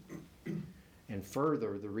harm. And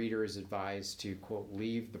further, the reader is advised to, quote,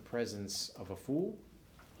 leave the presence of a fool,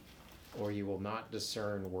 or you will not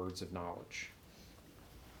discern words of knowledge.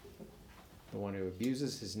 The one who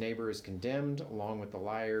abuses his neighbor is condemned, along with the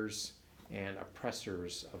liars and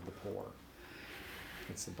oppressors of the poor.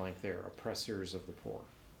 That's the blank there, oppressors of the poor.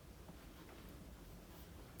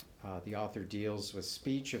 The author deals with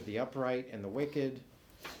speech of the upright and the wicked,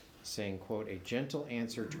 saying, quote, a gentle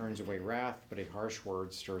answer turns away wrath, but a harsh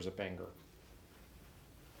word stirs up anger.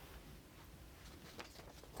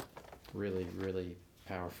 Really, really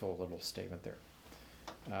powerful little statement there.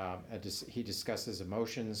 He discusses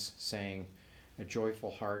emotions, saying, a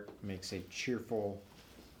joyful heart makes a cheerful,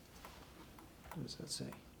 what does that say?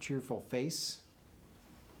 Cheerful face.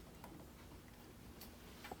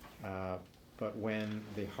 But when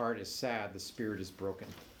the heart is sad, the spirit is broken.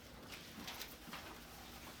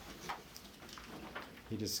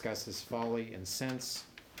 He discusses folly and sense,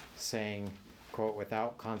 saying, quote,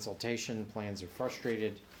 without consultation, plans are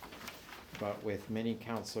frustrated, but with many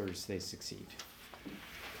counselors, they succeed.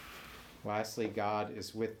 Lastly, God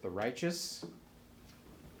is with the righteous,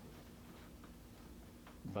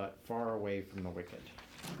 but far away from the wicked.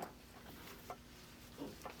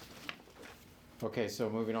 Okay, so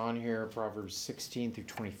moving on here, Proverbs 16 through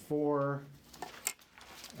 24.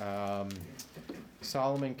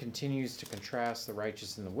 Solomon continues to contrast the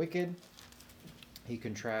righteous and the wicked. He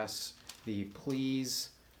contrasts the pleas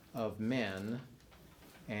of men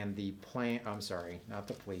and the plans of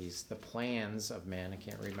men. I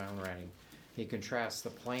can't read my own writing. He contrasts the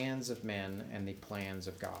plans of men and the plans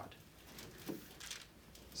of God,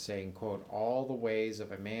 saying, quote, all the ways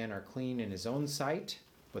of a man are clean in his own sight,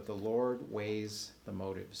 but the Lord weighs the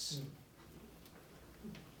motives.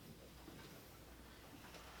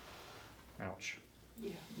 Ouch.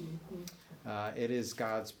 Yeah. It is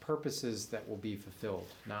God's purposes that will be fulfilled,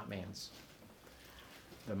 not man's.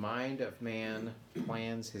 The mind of man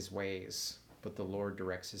plans his ways, but the Lord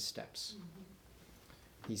directs his steps.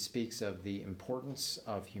 He speaks of the importance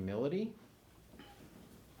of humility,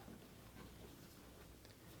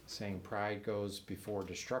 saying pride goes before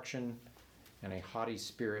destruction and a haughty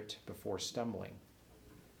spirit before stumbling.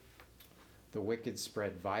 The wicked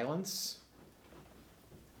spread violence,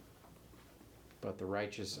 but the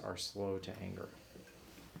righteous are slow to anger.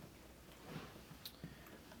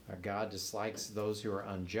 God dislikes those who are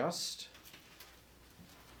unjust.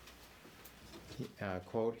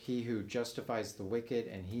 Quote, he who justifies the wicked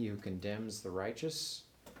and he who condemns the righteous.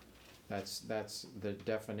 That's the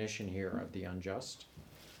definition here of the unjust.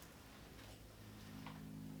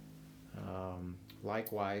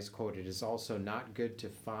 Likewise, quote, it is also not good to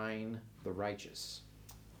fine the righteous.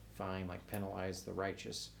 Fine, like penalize the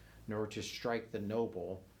righteous, nor to strike the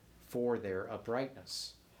noble for their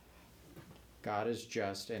uprightness. God is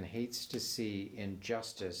just and hates to see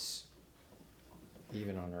injustice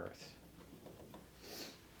even on earth.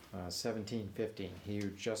 17:15, he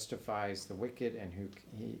who justifies the wicked and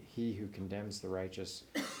he who condemns the righteous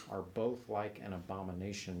are both like an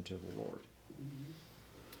abomination to the Lord.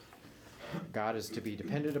 God is to be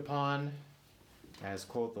depended upon, as,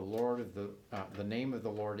 quote, the name of the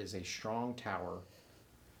Lord is a strong tower.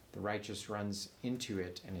 The righteous runs into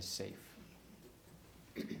it and is safe.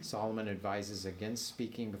 Solomon advises against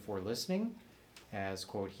speaking before listening, as,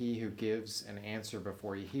 quote, he who gives an answer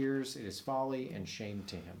before he hears, it is folly and shame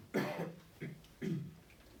to him.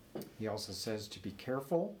 He also says to be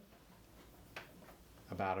careful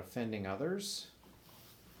about offending others,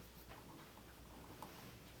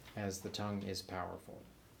 as the tongue is powerful.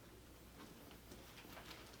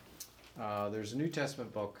 There's a New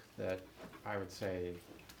Testament book that I would say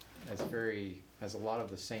has a lot of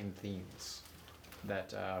the same themes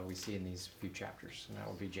that we see in these few chapters, and that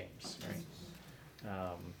would be James, right?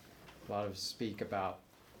 A lot of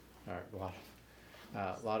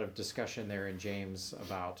a lot of discussion there in James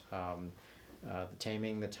about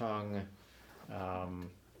taming the tongue,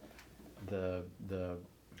 the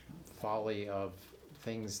folly of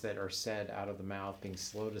things that are said out of the mouth, being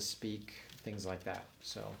slow to speak, things like that.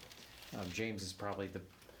 So James is probably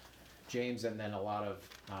James, and then a lot of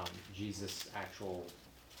Jesus' actual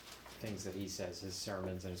things that he says, his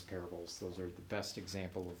sermons and his parables. Those are the best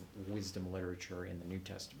example of wisdom literature in the New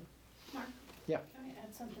Testament. Mark? Yeah. Can I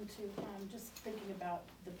add something too? Just thinking about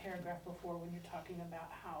the paragraph before when you're talking about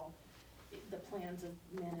how the plans of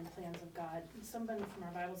men and plans of God. Somebody from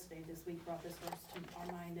our Bible study this week brought this verse to our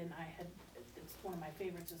mind, and it's one of my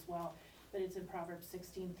favorites as well. But it's in Proverbs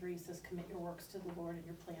 16:3, says, commit your works to the Lord and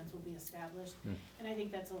your plans will be established. And I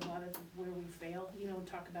think that's a lot of where we fail.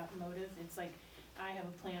 Talk about motive. It's like, I have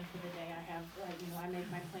a plan for the day. I have, I make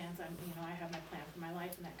my plans. I have my plan for my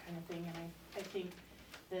life and that kind of thing. And I think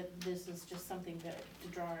that this is just something to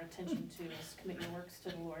draw our attention to, is commit your works to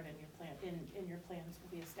the Lord and your plan, and your plans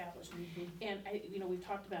will be established. And we've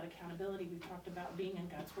talked about accountability. We've talked about being in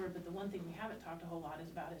God's word. But the one thing we haven't talked a whole lot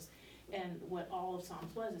and what all of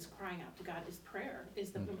Psalms is crying out to God, is prayer,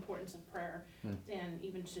 is the importance of prayer. And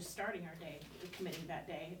even just starting our day, committing that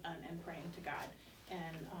day and praying to God.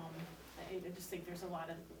 And I just think there's a lot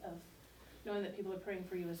of knowing that people are praying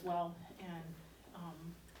for you as well, and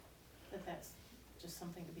that's just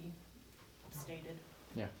something to be stated.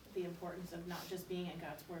 Yeah. The importance of not just being in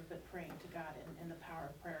God's word, but praying to God and the power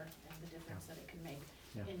of prayer and the difference that it can make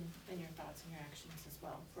in your thoughts and your actions as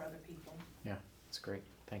well for other people. Yeah, that's great.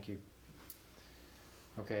 Thank you.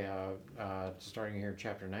 Okay, starting here,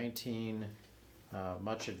 chapter 19,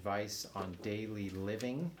 much advice on daily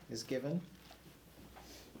living is given.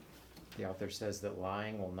 The author says that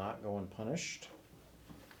lying will not go unpunished.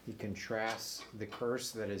 He contrasts the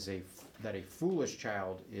curse that a foolish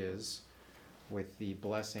child is with the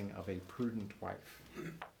blessing of a prudent wife.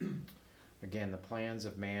 Again, the plans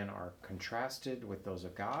of man are contrasted with those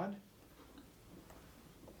of God,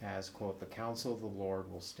 as, quote, the counsel of the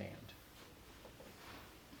Lord will stand.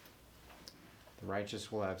 The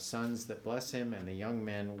righteous will have sons that bless him, and the young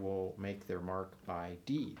men will make their mark by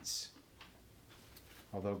deeds.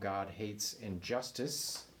 Although God hates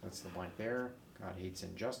injustice, that's the blank there, God hates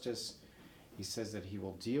injustice, he says that he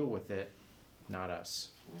will deal with it, not us.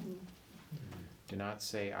 Do not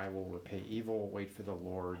say, I will repay evil, wait for the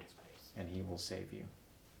Lord, and he will save you.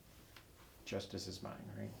 Justice is mine,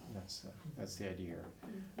 right? That's the idea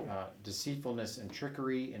here. Deceitfulness and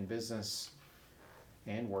trickery in business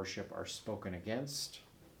and worship are spoken against.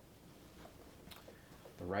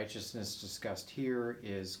 The righteousness discussed here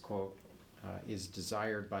is, quote, is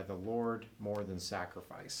desired by the Lord more than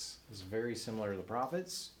sacrifice. It's very similar to the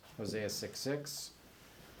prophets, Hosea 6:6.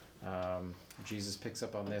 Jesus picks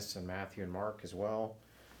up on this in Matthew and Mark as well.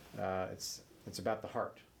 It's about the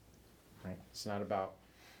heart, right? It's not about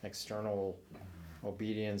external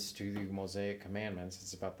obedience to the Mosaic commandments.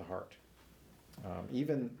 It's about the heart.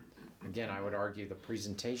 Even, again, I would argue the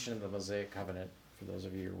presentation of the Mosaic covenant, for those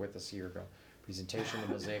of you who were with us a year ago, presentation of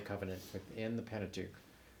the Mosaic covenant within the Pentateuch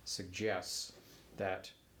suggests that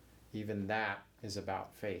even that is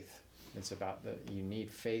about faith. It's about you need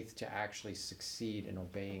faith to actually succeed in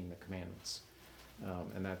obeying the commandments.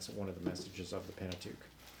 And that's one of the messages of the Pentateuch.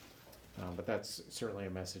 But that's certainly a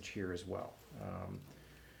message here as well.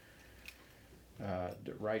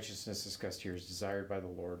 Righteousness discussed here is desired by the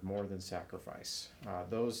Lord more than sacrifice.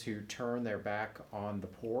 Those who turn their back on the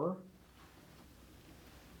poor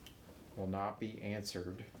will not be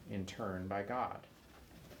answered in turn by God.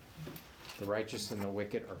 The righteous and the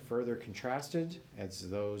wicked are further contrasted as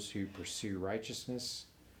those who pursue righteousness,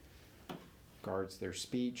 guards their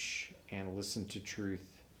speech, and listen to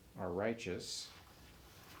truth are righteous.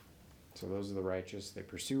 So those are the righteous. They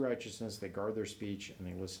pursue righteousness, they guard their speech, and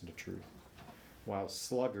they listen to truth. While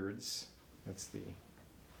sluggards, that's the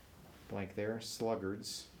blank there,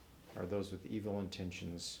 sluggards are those with evil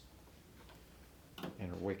intentions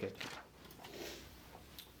and are wicked.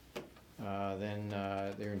 Then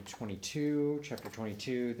there in chapter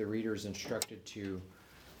 22, the reader is instructed to,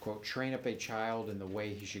 quote, train up a child in the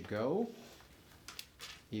way he should go.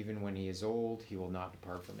 Even when he is old, he will not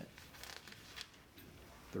depart from it.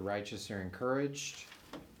 The righteous are encouraged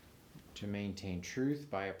to maintain truth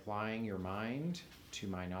by applying your mind to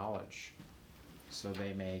my knowledge, so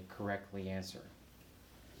they may correctly answer.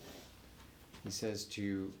 He says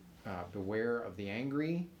to beware of the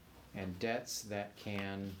angry and debts that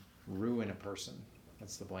can ruin a person.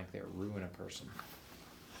 That's the blank there, ruin a person.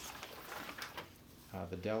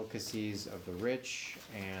 The delicacies of the rich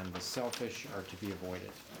and the selfish are to be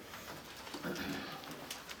avoided.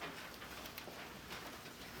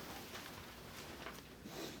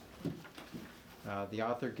 The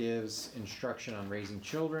author gives instruction on raising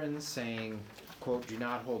children, saying, quote, do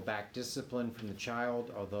not hold back discipline from the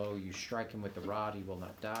child. Although you strike him with the rod, he will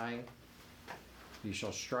not die. You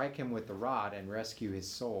shall strike him with the rod and rescue his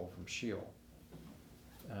soul from Sheol.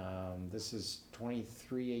 This is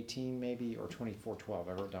 23:18 maybe, or 24:12.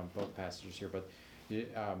 I wrote down both passages here, but you're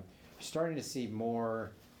starting to see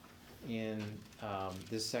more in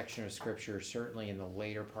this section of Scripture, certainly in the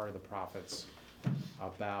later part of the prophets,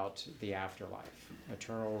 about the afterlife,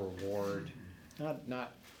 eternal reward,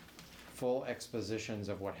 not full expositions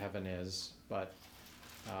of what heaven is, but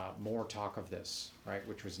more talk of this, right,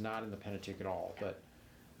 which was not in the Pentateuch at all, but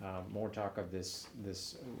more talk of this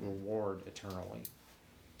reward eternally.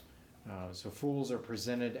 So fools are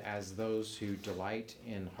presented as those who delight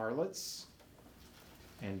in harlots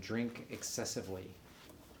and drink excessively.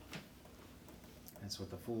 That's what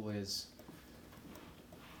the fool is.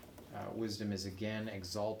 Wisdom is again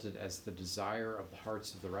exalted as the desire of the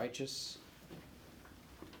hearts of the righteous.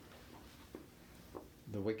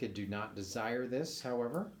 The wicked do not desire this,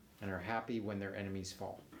 however, and are happy when their enemies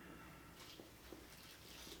fall.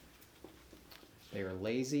 They are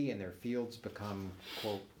lazy and their fields become,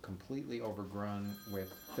 quote, completely overgrown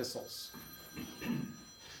with thistles.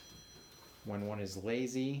 When one is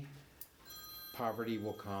lazy, poverty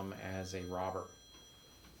will come as a robber.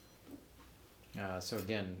 So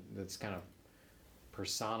again, that's kind of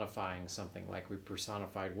personifying something. Like we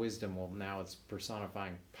personified wisdom, well now it's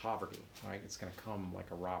personifying poverty, right? It's going to come like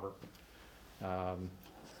a robber.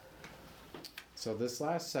 So this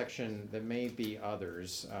last section, there may be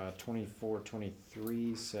others.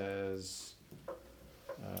 24:23 says,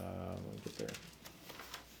 let me get there.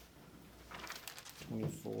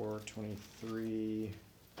 24:23.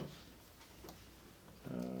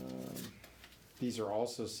 These are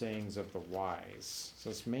also sayings of the wise. So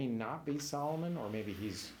this may not be Solomon, or maybe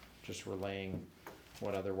he's just relaying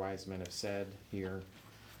what other wise men have said here.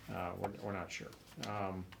 We're not sure.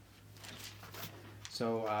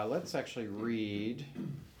 So let's actually read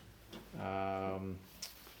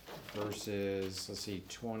verses, let's see,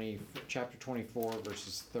 chapter 24,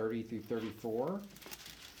 verses 30 through 34.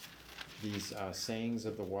 These sayings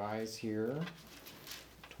of the wise here.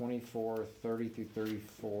 24, 30 through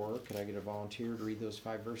 34. Could I get a volunteer to read those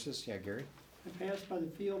 5 verses? Yeah, Gary? I passed by the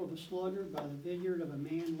field of a sluggard, by the vineyard of a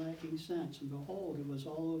man lacking sense, and behold, it was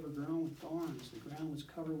all overgrown with thorns. The ground was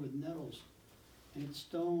covered with nettles, and its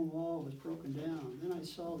stone wall was broken down. Then I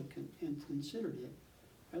saw and considered it.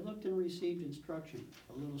 I looked and received instruction.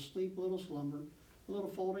 A little sleep, a little slumber, a little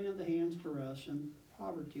folding of the hands to rest, and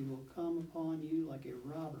poverty will come upon you like a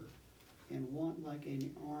robber, and want like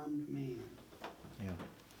an armed man. Yeah,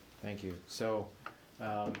 thank you. So,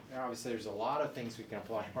 obviously there's a lot of things we can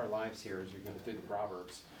apply to our lives here as we go through the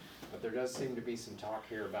Proverbs, but there does seem to be some talk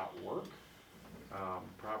here about work.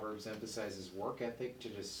 Proverbs emphasizes work ethic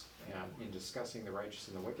in discussing the righteous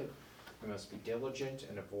and the wicked. We must be diligent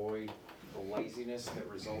and avoid the laziness that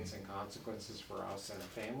results in consequences for us and our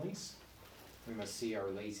families. We must see our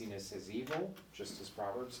laziness as evil, just as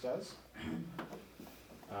Proverbs does.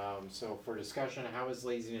 So for discussion, how is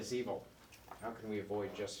laziness evil? How can we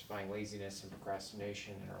avoid justifying laziness and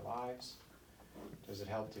procrastination in our lives? Does it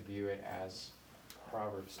help to view it as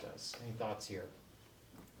Proverbs does? Any thoughts here?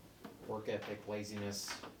 Work ethic, laziness.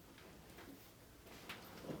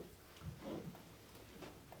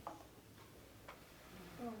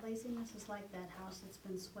 Well, laziness is like that house that's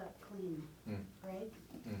been swept clean, right?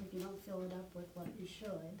 If you don't fill it up with what you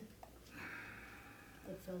should,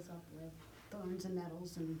 it fills up with thorns and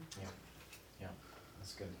nettles and... Yeah,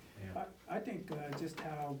 that's good. Yeah. I think just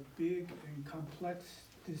how big and complex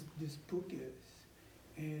this book is,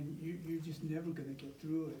 and you're just never gonna get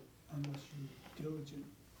through it unless you're diligent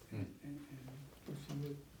and pursue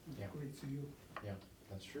it with great zeal. Yeah,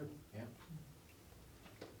 that's true, yeah.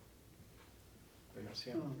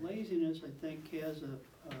 Laziness, I think,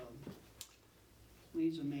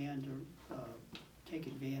 leads a man to take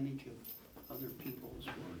advantage of other people's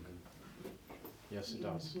work. Yes, it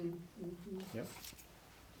does. Yep.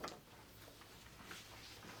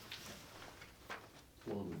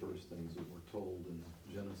 One of the first things that we're told in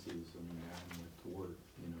Genesis, when Adam went to work,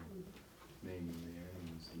 naming the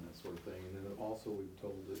animals and that sort of thing. And then also we've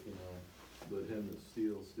told that, let him that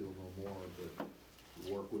steals steal no more, but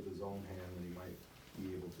work with his own hand that he might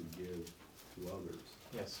be able to give to others.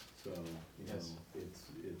 Yes. So, Yes. it's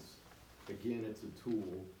again, it's a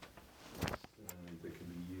tool that can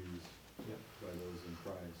be used by those in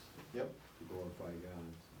Christ to glorify God.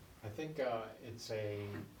 I think it's a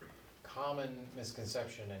common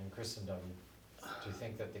misconception in Christendom to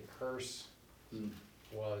think that the curse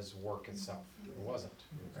was work itself. It wasn't,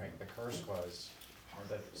 right? The curse was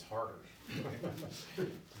that it was harder. The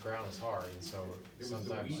ground is hard, and so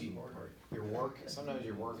sometimes your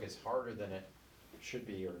work is harder than it should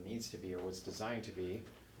be or needs to be or was designed to be.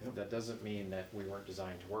 That doesn't mean that we weren't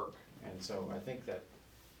designed to work. And so I think that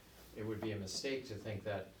it would be a mistake to think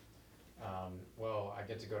that, well, I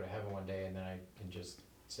get to go to heaven one day and then I can just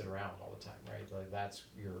sit around all the time, right? Like that's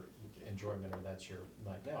your enjoyment, or that's your,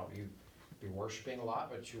 like, no, you be worshiping a lot,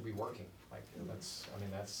 but you'll be working. Like that's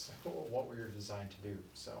what we were designed to do.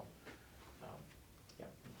 So, yeah,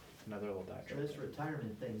 another little So diatribe. this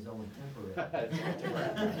retirement thing's only temporary.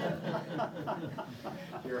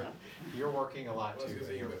 You're working a lot Well, I was too, gonna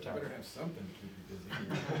say, but you're you better retired. have something to keep you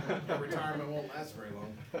busy. Retirement won't last very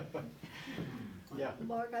long. Yeah.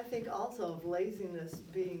 Mark, I think also of laziness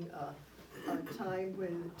being a time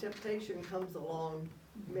when temptation comes along,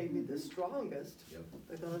 maybe the strongest.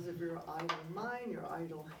 Because of your idle mind, your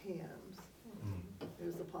idle hands,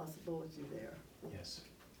 there's a possibility there. Yes.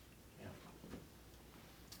 Yeah.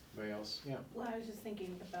 Anybody else? Yeah. Well, I was just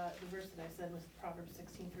thinking about the verse that I said was Proverbs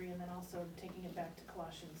 16:3, and then also taking it back to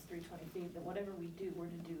Colossians 3:23, that whatever we do, we're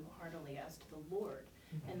to do heartily as to the Lord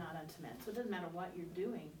and not unto men. So it doesn't matter what you're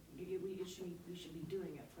doing, we should be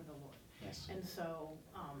doing it for the Lord. Yes. And so,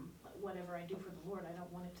 whatever I do for the Lord, I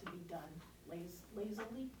don't want it to be done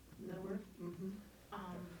lazily, is that a word?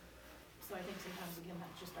 So I think sometimes, again,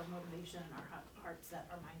 that's just our motivation and our heart set,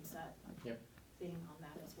 our mindset. Being on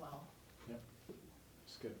that as well. Yep.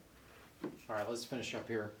 That's good. All right, let's finish up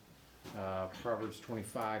here. Proverbs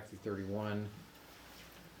 25 through 31.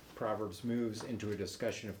 Proverbs moves into a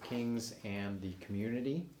discussion of kings and the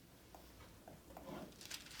community.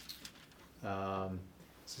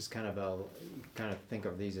 This is kind of think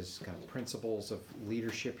of these as kind of principles of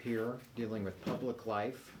leadership here, dealing with public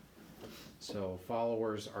life. So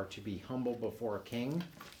followers are to be humble before a king,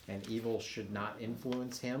 and evil should not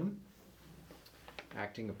influence him.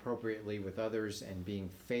 Acting appropriately with others and being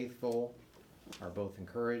faithful are both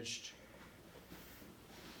encouraged.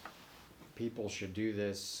 people should do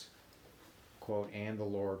this, quote, and the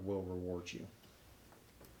Lord will reward you.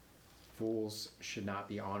 Fools should not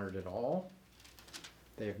be honored at all.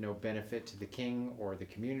 They have no benefit to the king or the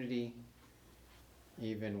community.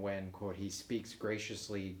 Even when, quote, he speaks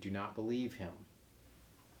graciously, do not believe him,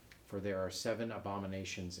 for there are 7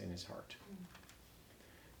 abominations in his heart.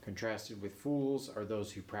 Contrasted with fools are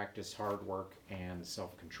those who practice hard work and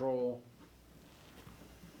self-control.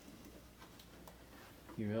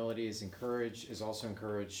 Humility is also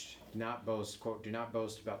encouraged. Do not boast, quote, do not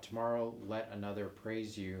boast about tomorrow. Let another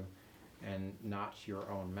praise you and not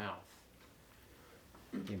your own mouth.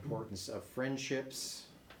 The importance of friendships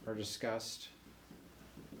are discussed.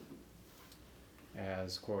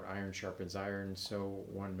 As, quote, iron sharpens iron, so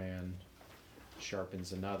one man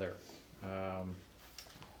sharpens another.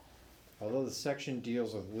 Although the section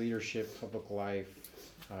deals with leadership, public life,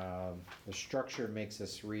 the structure makes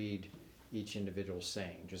us read each individual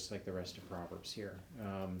saying, just like the rest of Proverbs here.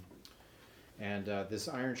 This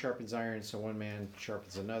iron sharpens iron, so one man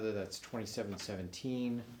sharpens another, that's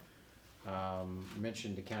 27:17.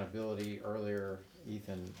 Mentioned accountability earlier,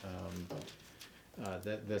 Ethan.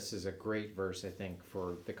 That this is a great verse, I think,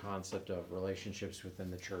 for the concept of relationships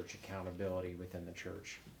within the church, accountability within the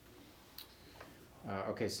church.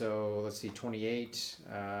 Okay, so let's see, 28,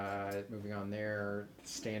 moving on there,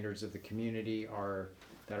 standards of the community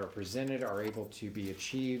that are presented are able to be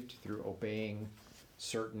achieved through obeying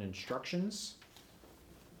certain instructions.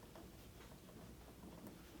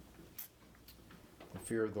 The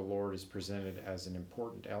fear of the Lord is presented as an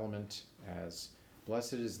important element, as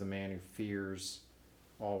blessed is the man who fears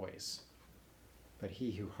always, but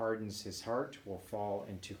he who hardens his heart will fall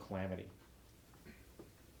into calamity.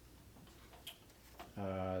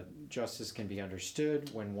 Justice can be understood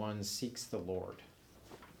when one seeks the Lord.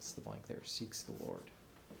 That's the blank there, seeks the Lord.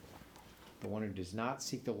 The one who does not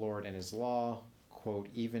seek the Lord and his law, quote,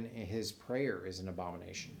 even his prayer is an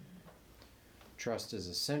abomination. Trust is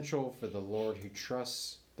essential for the one who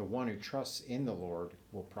trusts in the Lord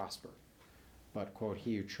will prosper. But, quote,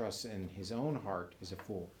 he who trusts in his own heart is a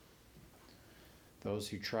fool. Those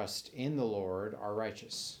who trust in the Lord are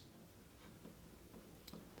righteous.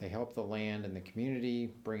 They help the land and the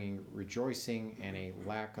community, bringing rejoicing and a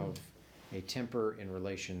lack of a temper in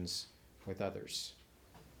relations with others.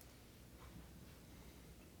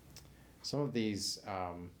 Some of these,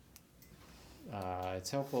 it's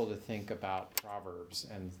helpful to think about Proverbs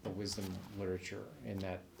and the wisdom literature in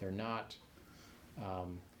that they're not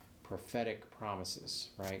prophetic promises,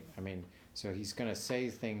 right? I mean, so he's going to say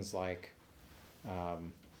things like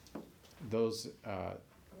those.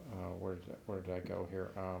 Where did I go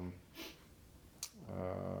here?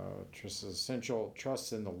 Trust is essential.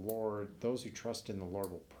 Trust in the Lord. Those who trust in the Lord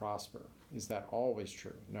will prosper. Is that always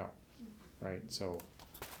true? No, right? So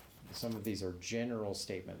some of these are general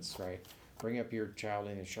statements, right? Bring up your child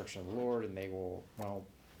in the instruction of the Lord, and they will. Well,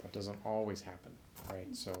 that doesn't always happen,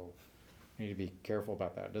 right? So you need to be careful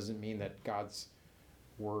about that. It doesn't mean that God's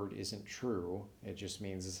word isn't true. It just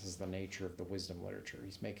means this is the nature of the wisdom literature.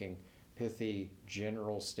 He's making pithy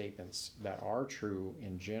general statements that are true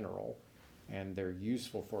in general, and they're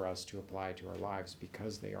useful for us to apply to our lives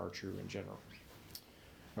because they are true in general.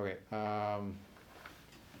 Okay,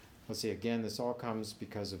 let's see, again, this all comes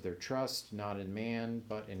because of their trust, not in man,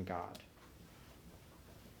 but in God.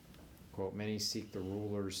 Quote, many seek the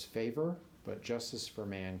ruler's favor, but justice for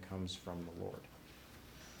man comes from the Lord.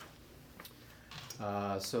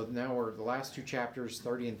 So now we're the last 2 chapters,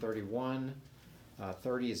 30 and 31.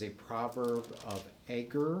 30 is a proverb of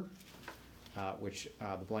Agur, which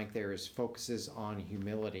the blank there is focuses on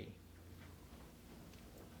humility.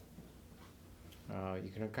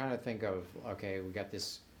 You can kind of think of, okay, we got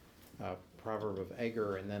this proverb of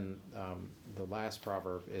Agur, and then the last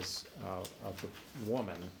proverb is of the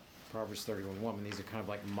woman, Proverbs 31 woman. These are kind of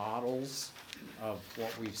like models of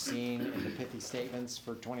what we've seen in the pithy statements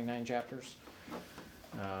for 29 chapters.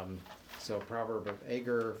 So proverb of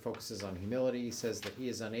Agur focuses on humility. He says that he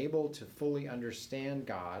is unable to fully understand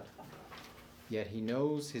God, yet he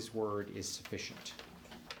knows his word is sufficient.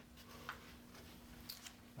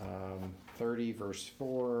 30 verse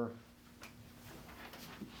 4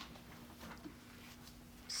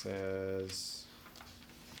 says,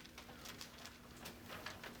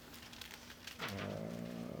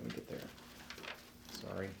 let me get there.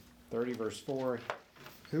 Sorry. 30 verse 4,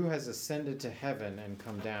 who has ascended to heaven and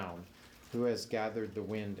come down? Who has gathered the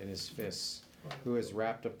wind in his fists? Who has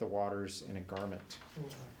wrapped up the waters in a garment?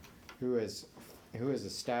 Who has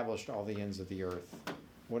established all the ends of the earth?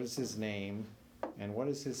 What is his name, and what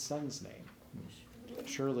is his son's name?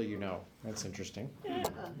 Surely you know. That's interesting.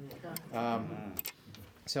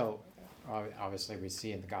 So obviously we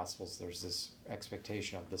see in the Gospels there's this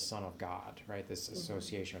expectation of the Son of God, right? This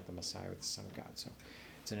association with the Messiah with the Son of God. So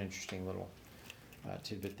it's an interesting little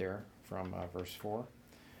tidbit there from verse 4.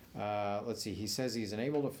 Let's see, he says he's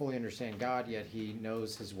unable to fully understand God, yet he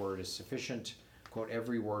knows his word is sufficient. Quote,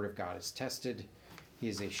 every word of God is tested. He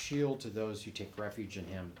is a shield to those who take refuge in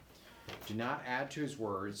him. Do not add to his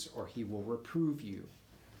words, or he will reprove you,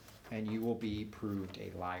 and you will be proved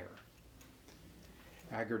a liar.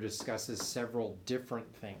 Agur discusses several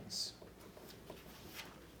different things,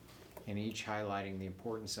 and each highlighting the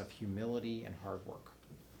importance of humility and hard work.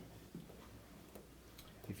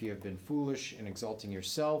 If you have been foolish in exalting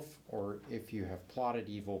yourself, or if you have plotted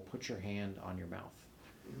evil, put your hand on your mouth,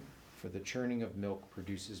 for the churning of milk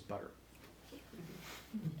produces butter.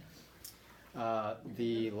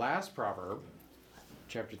 The last proverb,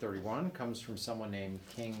 chapter 31, comes from someone named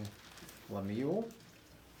King Lemuel,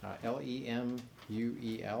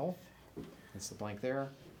 Lemuel, that's the blank there,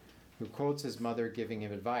 who quotes his mother giving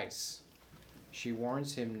him advice. She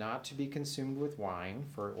warns him not to be consumed with wine,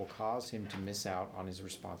 for it will cause him to miss out on his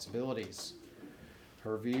responsibilities.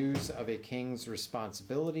 Her views of a king's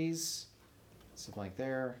responsibilities, that's the blank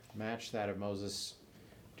there, match that of Moses,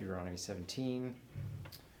 Deuteronomy 17.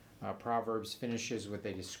 Proverbs finishes with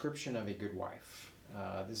a description of a good wife.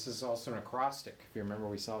 This is also an acrostic. If you remember,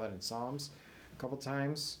 we saw that in Psalms a couple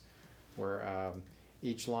times, where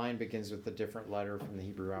each line begins with a different letter from the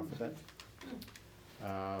Hebrew alphabet.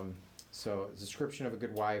 So, a description of a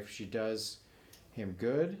good wife: she does him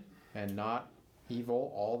good and not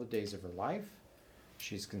evil all the days of her life.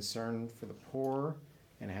 She's concerned for the poor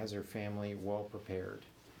and has her family well prepared.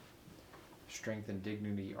 Strength and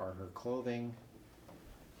dignity are her clothing.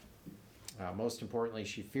 Most importantly,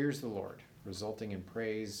 she fears the Lord, resulting in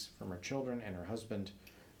praise from her children and her husband,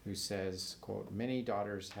 who says, quote, many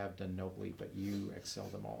daughters have done nobly, but you excel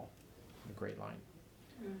them all. A great line.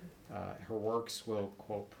 Her works will,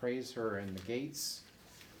 quote, praise her in the gates.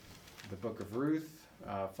 The book of Ruth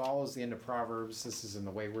follows the end of Proverbs. This is in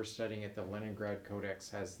the way we're studying it. The Leningrad Codex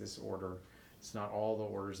has this order. It's not all the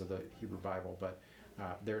orders of the Hebrew Bible, but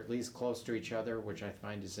they're at least close to each other, which I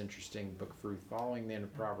find is interesting. Book of Ruth following the end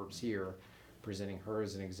of Proverbs here, presenting her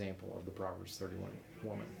as an example of the Proverbs 31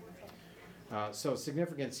 woman. So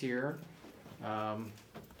significance here. Can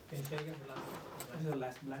you say again the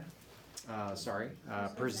last blank?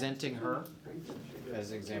 Presenting her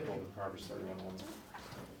as an example of the Proverbs 31 woman.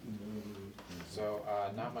 So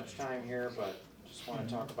not much time here, but just want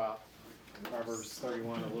to talk about Proverbs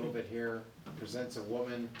 31 a little bit here. Presents a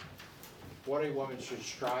woman, what a woman should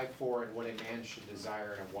strive for and what a man should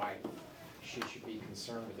desire in a wife. She should be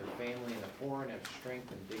concerned with her family and the poor and have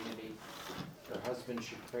strength and dignity. Her husband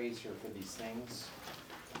should praise her for these things.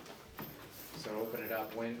 So open it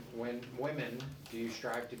up. When women, do you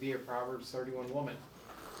strive to be a Proverbs 31 woman?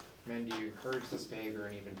 Men, do you encourage this behavior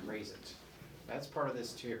and even praise it? That's part of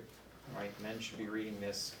this too, right? Men should be reading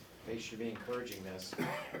this. They should be encouraging this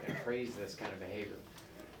and praise this kind of behavior.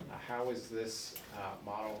 How is this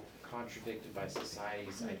model contradicted by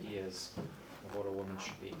society's ideas of what a woman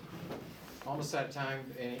should be? Almost out of time.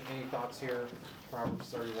 Any thoughts here? Proverbs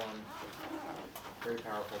 31, very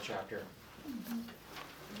powerful chapter.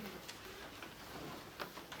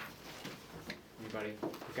 Anybody?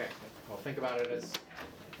 Okay. Well, think about it as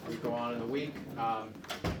we go on in the week.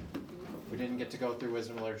 We didn't get to go through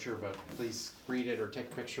wisdom literature, but please read it or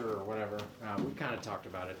take a picture or whatever. We kind of talked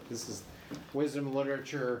about it. This is wisdom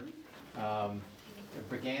literature. It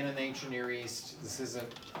began in the ancient Near East. This isn't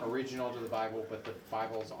original to the Bible, but the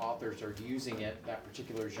Bible's authors are using it, that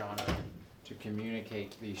particular genre, to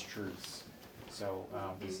communicate these truths. So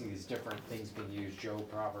we see these different things being used: Job,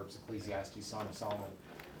 Proverbs, Ecclesiastes, Song of Solomon.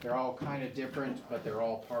 They're all kind of different, but they're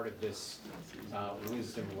all part of this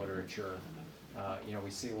wisdom literature. We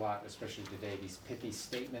see a lot, especially today, these pithy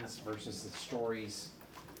statements versus the stories.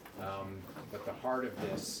 But the heart of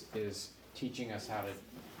this is teaching us how to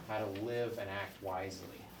live and act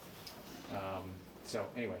wisely. So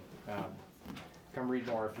anyway, come read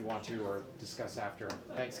more if you want to, or discuss after.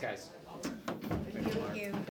 Thanks, guys. Thank you.